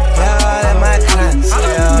 Yeah, my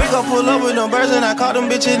clientele. Nigga pull up with them birds and I caught them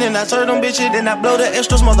bitches. Then I serve them bitches. Then I blow the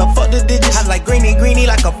extras, motherfuck the digits. I like greeny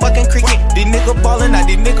like a fucking cricket. These nigga ballin' out,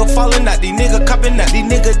 these nigga fallin' out, these nigga coppin' out, these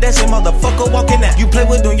nigga dancing, motherfucker walking out. You play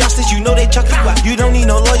with them youngsters, you know they chuck you out. You don't need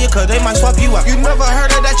no lawyer, cause they might swap you out. You never heard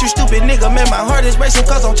of that, you stupid nigga. Man, my heart is racing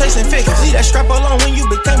cause I'm chasing figures. See that strap alone when you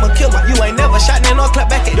became a killer. You ain't never shot in or clap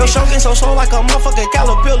back at your show getting so slow like a motherfucking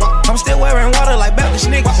caterpillar. I'm still wearing water like Baptist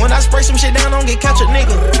niggas. When I spray some shit down, don't get catch a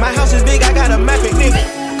nigga. My house is big, I got a map it, nigga.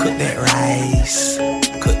 Cook that rice,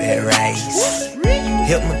 cook that rice.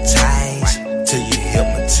 Hypnotize till you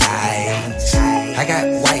hypnotize. I got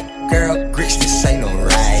white girl grits, this ain't no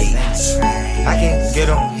rice. I can get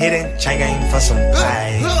on hidden chain gang for some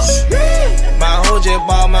pies. My hoe just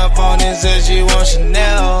bought my phone and said she want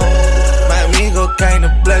Chanel. My amigo came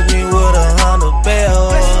to bless me with 100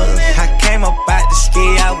 bells. I came up out the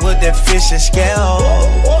ski out with that fish and scale.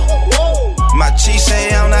 My chief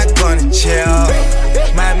say I'm not gonna chill.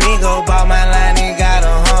 My amigo bought my line and got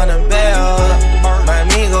 100 bells. My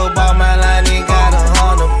amigo bought my line and got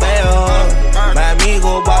 100 bells. My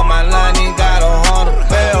amigo bought my line and got 100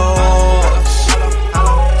 bells.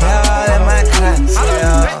 Yeah, that my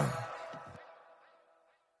clientele.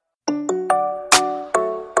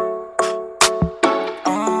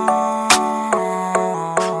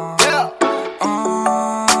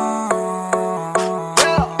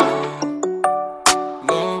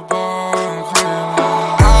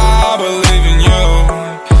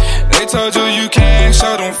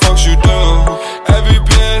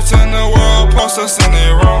 Us in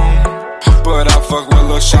their room, but I fuck with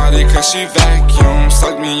Lil' Shawty cause she vacuum,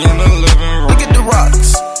 suck me in the living room. Look at the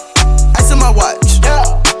rocks, ice in my watch.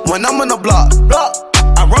 When I'm on the block,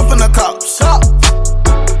 I run from the cops.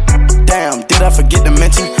 Damn, did I forget to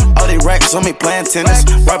mention all they racks on me playing tennis?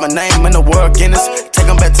 Write my name in the world Guinness. Take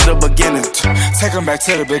them back to the beginning. Take them back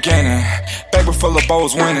to the beginning. Back before LeBeau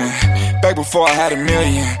was winning. Back before I had $1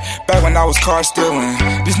 million. Back when I was car stealing.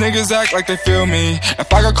 These niggas act like they feel me.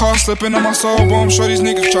 If I got caught slipping on my soul, boy, I'm sure these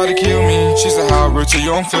niggas try to kill me. She said, how rich are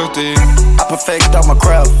you? I'm filthy. I perfect all my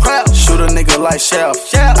craft. Shoot a nigga like Chef.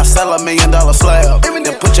 I sell $1 million slab.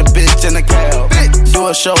 Then put your bitch in the cab. Do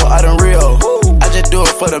a show out in Rio. I just do it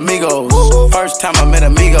for the Migos. First time I met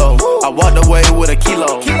Amigo, I walked away with a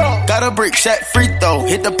kilo. Got a brick, shot free throw.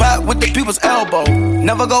 Hit the pot with the people's elbow.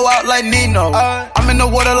 Never go out like Nino. I'm in the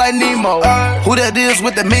water like Nemo. Who that is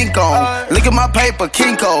with the mink on? Look at my paper,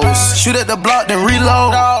 Kinko's. Shoot at the block, then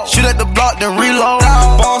reload. Shoot at the block, then reload.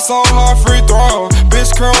 Ball so hard, free throw.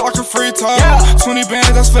 Bitch curl like a free throw. 20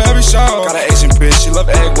 bands, that's for every show. Got an Asian bitch, she love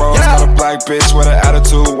egg rolls. Got a black bitch with an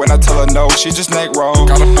attitude. When I tell her no, she just neck roll.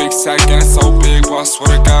 Got a big sack and it's so big, boy, I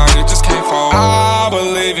swear to God, it just can't fall. I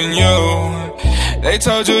believe in you. They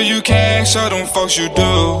told you you can't, show them folks you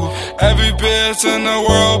do. Every bitch in the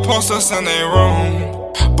world post us in their room.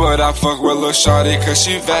 But I fuck with Lil' Shawty cause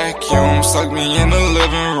she vacuum, suck me in the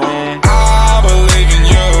living room. I believe in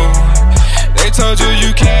you. They told you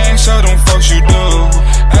you can't, show them folks you do.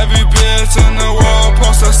 Every bitch in the world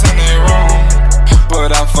post us in their room.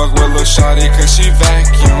 But I fuck with Lil' Shawty cause she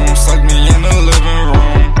vacuum, suck me in the living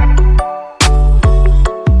room.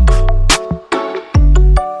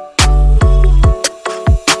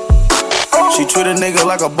 She treat a nigga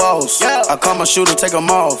like a boss. I call my shooter, take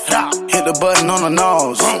him off. Hit the button on the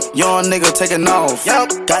nose. Young nigga taking off.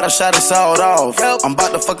 Got a shot, it's all off. I'm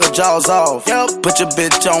about to fuck her jaws off. Put your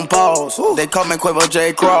bitch on pause. They call me Quavo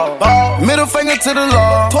J. Crawl. Middle finger to the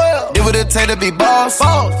law. 12. Did what it take to be boss.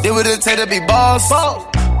 Did what it take to be boss.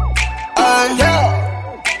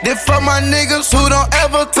 This for my niggas who don't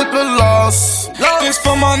ever took a loss. This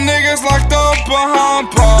for my niggas locked up behind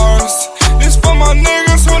bars. This for my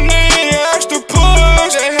niggas who need extra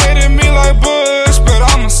push. They hated me like Bush, but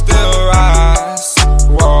I'ma still rise.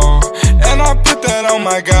 Whoa, and I put that on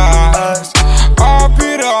my guys.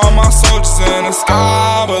 RP to all my soldiers in the sky,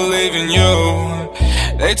 I believe in you.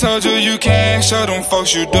 They told you you can't, show them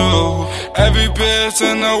folks you do. Every bitch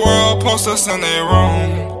in the world posts us in their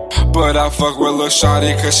room. But I fuck with Lil'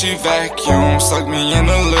 Shawty cause she vacuum, suck me in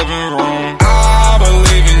the living room. I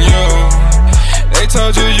believe in you. They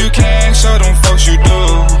told you you can't, show them folks you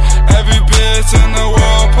do. Every bitch in the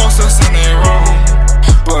world posts us in their room.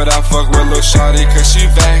 But I fuck with Lil' Shawty cause she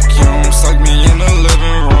vacuum, suck me in the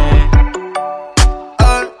living room.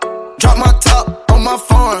 Drop my top on my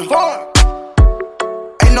phone.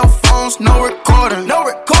 Ain't no phones, no recording.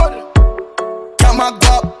 Count my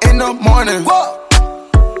guap in the morning.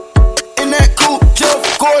 In that coupe,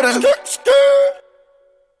 Jeff Gordon.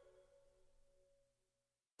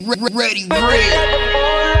 Ready.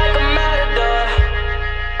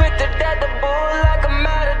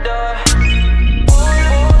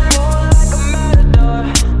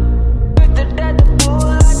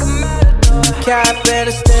 Cap and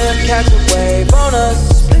a stem, catch a wave on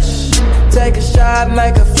us. Take a shot,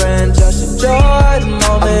 make a friend, just enjoy the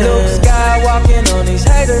moment. I'm Luke Skywalking on these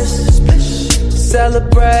haters.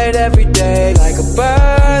 Celebrate every day like a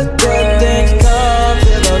birthday. Things come to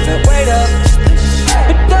those that wait up.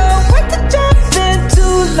 But don't wait to jump in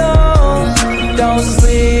too long. Don't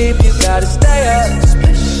sleep, you gotta stay up.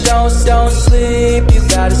 Don't sleep, you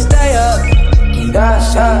gotta stay up. I'm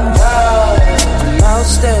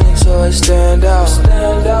outstanding, so I stand out.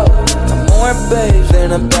 I'm more babes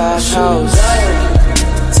than a bathhouse.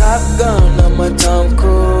 Top Gun on my Tom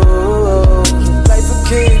Cruise. Play for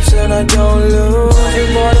keeps and I don't lose. You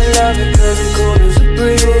more than love it cause I'm cool as a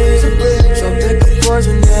breeze. So pick a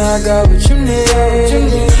poison, yeah, I got what you need.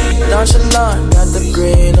 Nonchalant, got the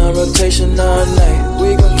green on rotation all night.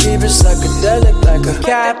 We gon' keep it psychedelic like a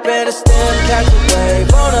cap and a stem, catch a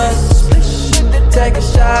wave on us. Take a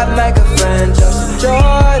shot, make a friend, just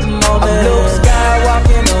enjoy the moment. I'm Luke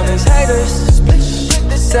Skywalking on these haters.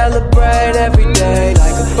 Celebrate every day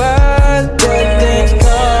like a birthday. Things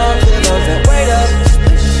come to those that wait up.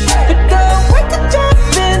 But don't wait to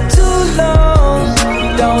jump in too long.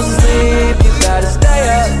 Don't sleep, you gotta stay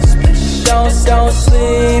up. Don't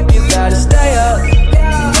sleep, you gotta stay up.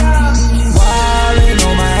 Wildin'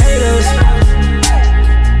 on my haters.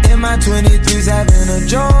 In my 23s having a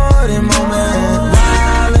Jordan moment.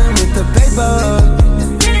 Wildin' with the paper.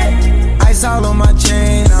 Ice all on my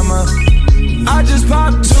chain, I just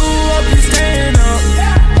popped 2 up and staying up.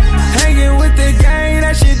 Hanging with the gang,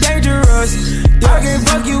 that shit dangerous. I can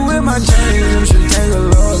fuck you with my chain, you should take a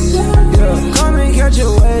look. Yeah, come and catch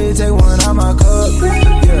a wave, take one out my cup.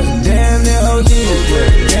 Yeah, damn the OG,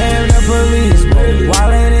 yeah, damn the police.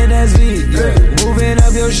 Wildin' in SV, yeah, moving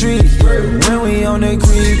up your street. When we on the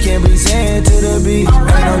creek, can't be saying to the beat.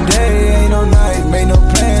 Ain't no day, ain't no night, make no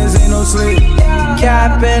plans, ain't no sleep.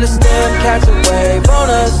 Cap and a stem, catch a wave on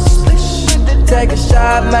us. Take a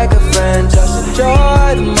shot, make a friend, just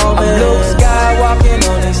enjoy the moment. I'm Luke Skywalking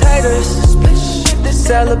on these haters.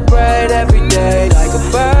 Celebrate every day like a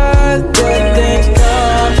birthday. Things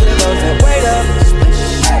come to those that wait up.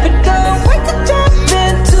 But don't wait to jump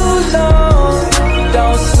in too long.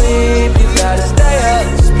 Don't sleep, you gotta stay up.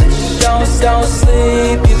 Don't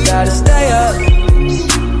sleep, you gotta stay up.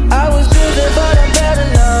 I was driven, but I'm better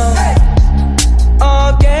now.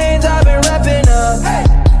 All gains I've been wrapping up.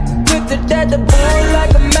 At the bull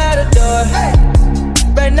like a matador.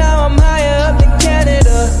 Right now I'm higher up than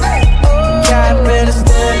Canada. Cap in a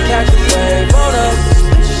stem, catch a wave on us.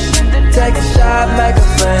 Take a shot, make a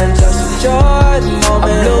friend, just enjoy the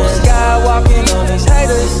moment. I'm Luke Skywalking on these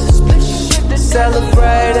haters.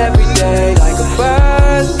 Celebrate every day like a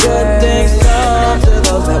birthday. Things come to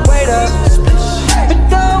those that wait up. But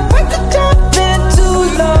don't wait to jump in too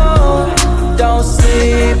long. Don't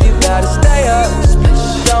sleep, you gotta stay up.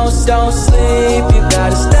 Don't sleep, you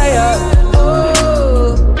gotta stay up.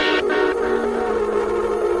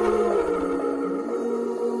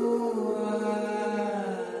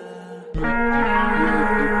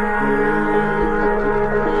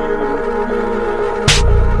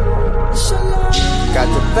 Got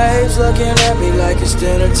the babes looking at me like it's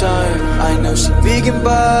dinner time. I know she vegan,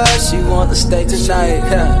 but she want the steak tonight.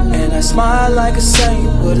 Yeah. And I smile like a saint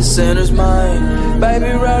with a sinner's mind.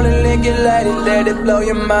 Baby, rollin', lick it, let it blow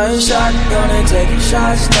your mind. Shotgun and taking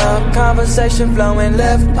shots now. Conversation flowing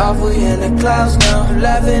left off, we in the clouds now.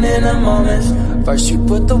 Laughing in the moments. First you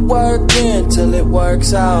put the work in till it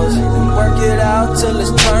works out, and work it out till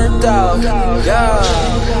it's turned out. Yeah.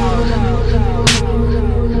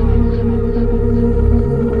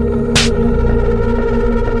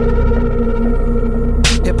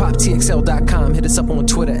 HipHopTXL.com. Hit us up on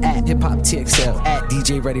Twitter at HipHopTXL, at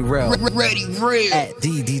DJ Ready Real, Ready Real, at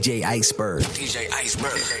DJ Iceberg. DJ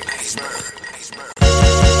Iceberg.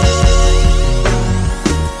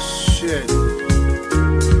 Shit.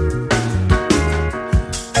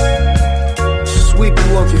 Sweep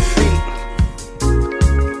you off your feet,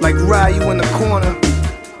 like ride you in the corner.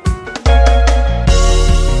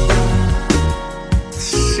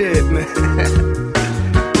 Shit, man.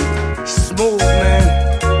 Smooth, man.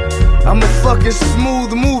 I'm a fucking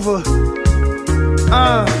smooth mover.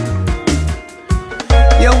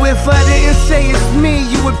 Yo, if I didn't say it's me,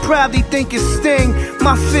 you would probably think it's Sting.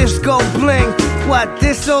 My fist go bling. What,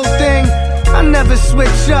 this old thing? I never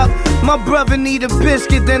switch up. My brother need a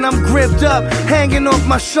biscuit, then I'm gripped up, hanging off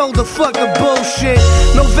my shoulder, fuck the bullshit.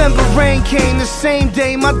 November rain came the same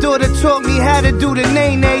day my daughter taught me how to do the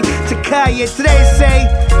nay-nay to Kanye. Today say,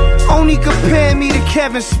 only compare me to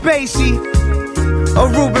Kevin Spacey or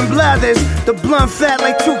Ruben Blades. The blunt fat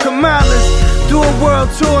like 2 Kamalas. Do a world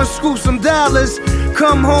tour and scoop some dollars.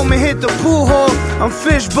 Come home and hit the pool hall. I'm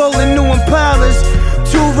fish bowling new Impalas.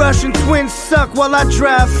 2 Russian twins suck while I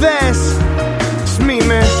drive fast. It's me,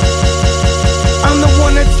 man. I'm the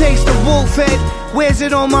one that takes the wolf head, wears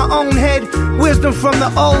it on my own head. Wisdom from the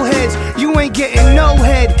old heads. You ain't getting no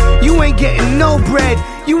head, you ain't getting no bread,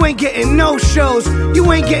 you ain't getting no shows,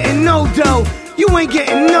 you ain't getting no dough, you ain't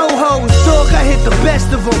getting no hoes. Dog, I hit the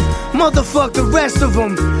best of them, motherfuck the rest of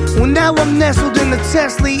them. Well, now I'm nestled in the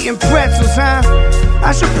Tesla eating pretzels, huh?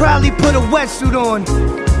 I should probably put a wetsuit on.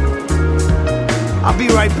 I'll be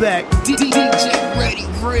right back. DJ Ready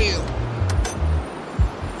Real.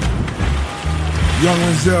 Young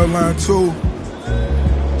Renzel line 2.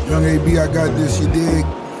 Young AB, I got this, you dig?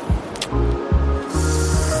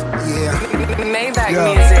 Yeah. Maybach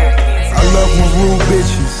Yeah. music. I love when rude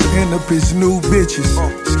bitches end up as new bitches.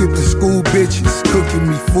 Skipping school bitches, cooking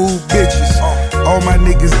me food bitches. All my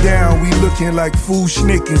niggas down, we looking like food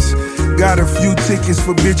schnickens. Got a few tickets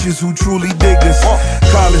for bitches who truly dig us.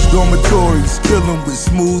 College dormitories, kill 'em with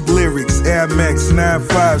smooth lyrics. Air Max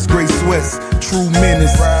 95s, gray sweats, true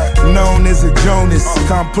menace. Known as a Jonas,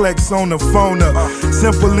 complex on the phone up.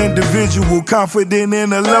 Simple individual, confident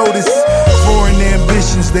in a lotus. Foreign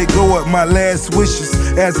ambitions, they go up my last wishes.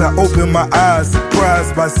 As I open my eyes,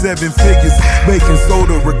 surprised by 7 figures. Baking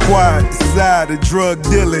soda required, side of drug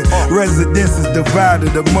dealing. Residences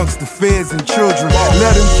divided amongst the feds and children.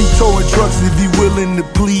 Let him keep towing trucks if he willing to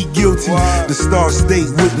plead guilty. The Star State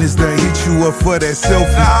witness that hit you up for that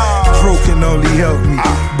selfie. Dro can only help me,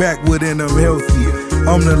 back within I'm healthy.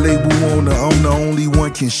 I'm the label owner, I'm the only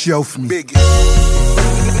one can shelf me.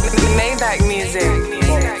 Maybach music.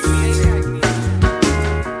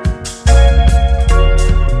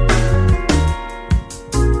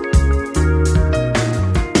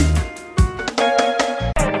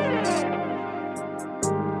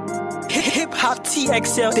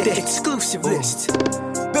 HipHopTXL, the exclusive list.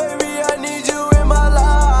 Baby, I need you in my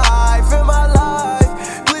life, in my life.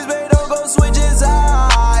 Please, babe, don't go switch his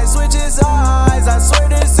eyes, switch his eyes. I swear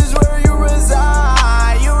this is where you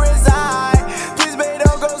reside, you reside. Please, babe,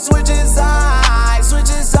 don't go switch his eyes, switch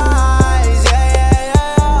his eyes. Yeah, yeah,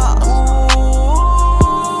 yeah. Ooh,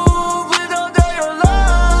 please don't throw your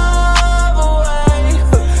love away.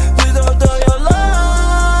 Please don't throw your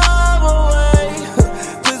love away.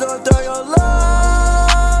 Please don't throw your love.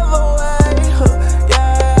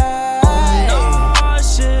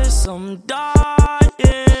 I'm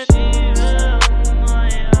dying.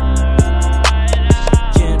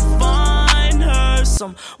 Can't find her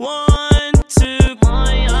someone to.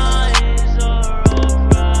 My eyes are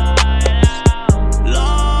alright out.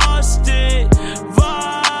 Lost it,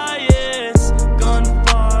 riots,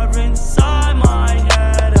 gunfire inside my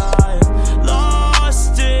head. I've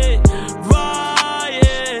lost it,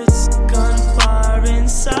 riots, gunfire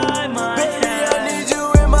inside my head. Baby, I need you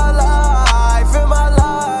in my life, in my life.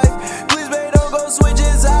 Switch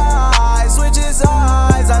his eyes, switch his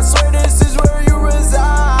eyes. I swear this is where you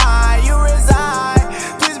reside, you reside.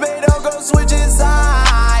 Please, babe, don't go switch his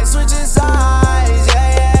eyes, switch his eyes. Yeah,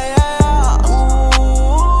 yeah, yeah. Ooh,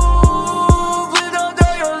 please don't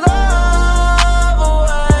throw your love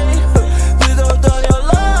away. Please don't throw your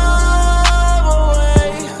love away.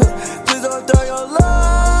 Please don't throw your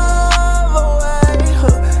love away.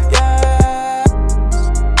 Yeah.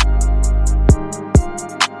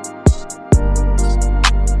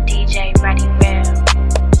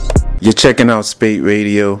 You're checking out Spate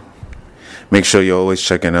Radio. make sure you're always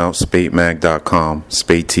checking out spatemag.com,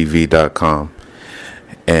 spatetv.com,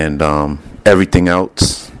 and everything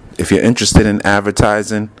else. If you're interested in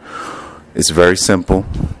advertising, it's very simple.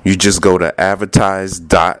 You just go to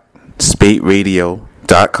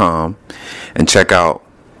advertise.spateradio.com and check out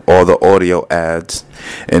all the audio ads.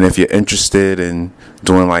 And if you're interested in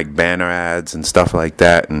doing like banner ads and stuff like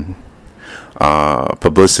that and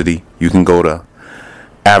publicity, you can go to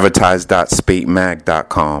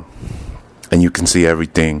advertise.spatemag.com and you can see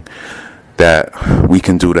everything that we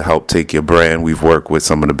can do to help take your brand. We've worked with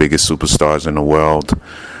some of the biggest superstars in the world,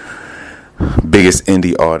 biggest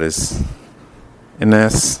indie artists, and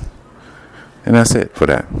that's it for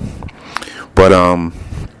that. But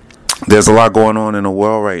there's a lot going on in the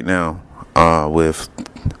world right now with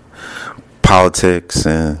politics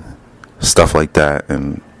and stuff like that,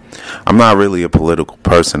 and I'm not really a political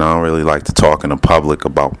person. I don't really like to talk in the public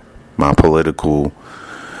about my political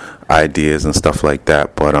ideas and stuff like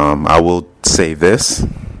that, but I will say this.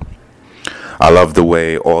 I love the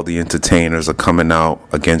way all the entertainers are coming out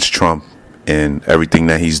against Trump and everything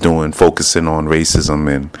that he's doing, focusing on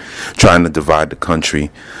racism and trying to divide the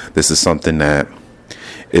country. This is something that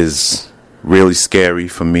is really scary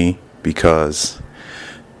for me because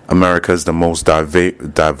America is the most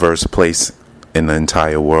diverse place in the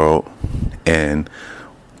entire world, and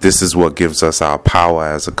this is what gives us our power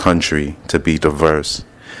as a country to be diverse.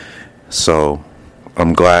 So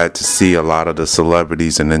I'm glad to see a lot of the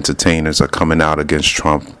celebrities and entertainers are coming out against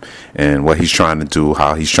Trump and what he's trying to do,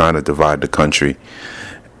 how he's trying to divide the country.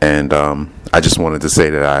 And I just wanted to say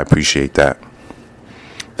that I appreciate that.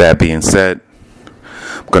 That being said,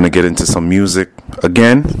 I'm going to get into some music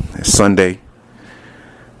again. It's Sunday.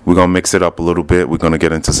 We're going to mix it up a little bit. We're going to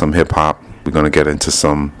get into some hip-hop. We're going to get into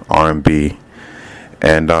some R&B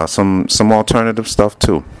and some alternative stuff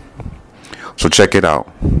too. So check it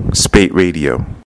out. Spate Radio.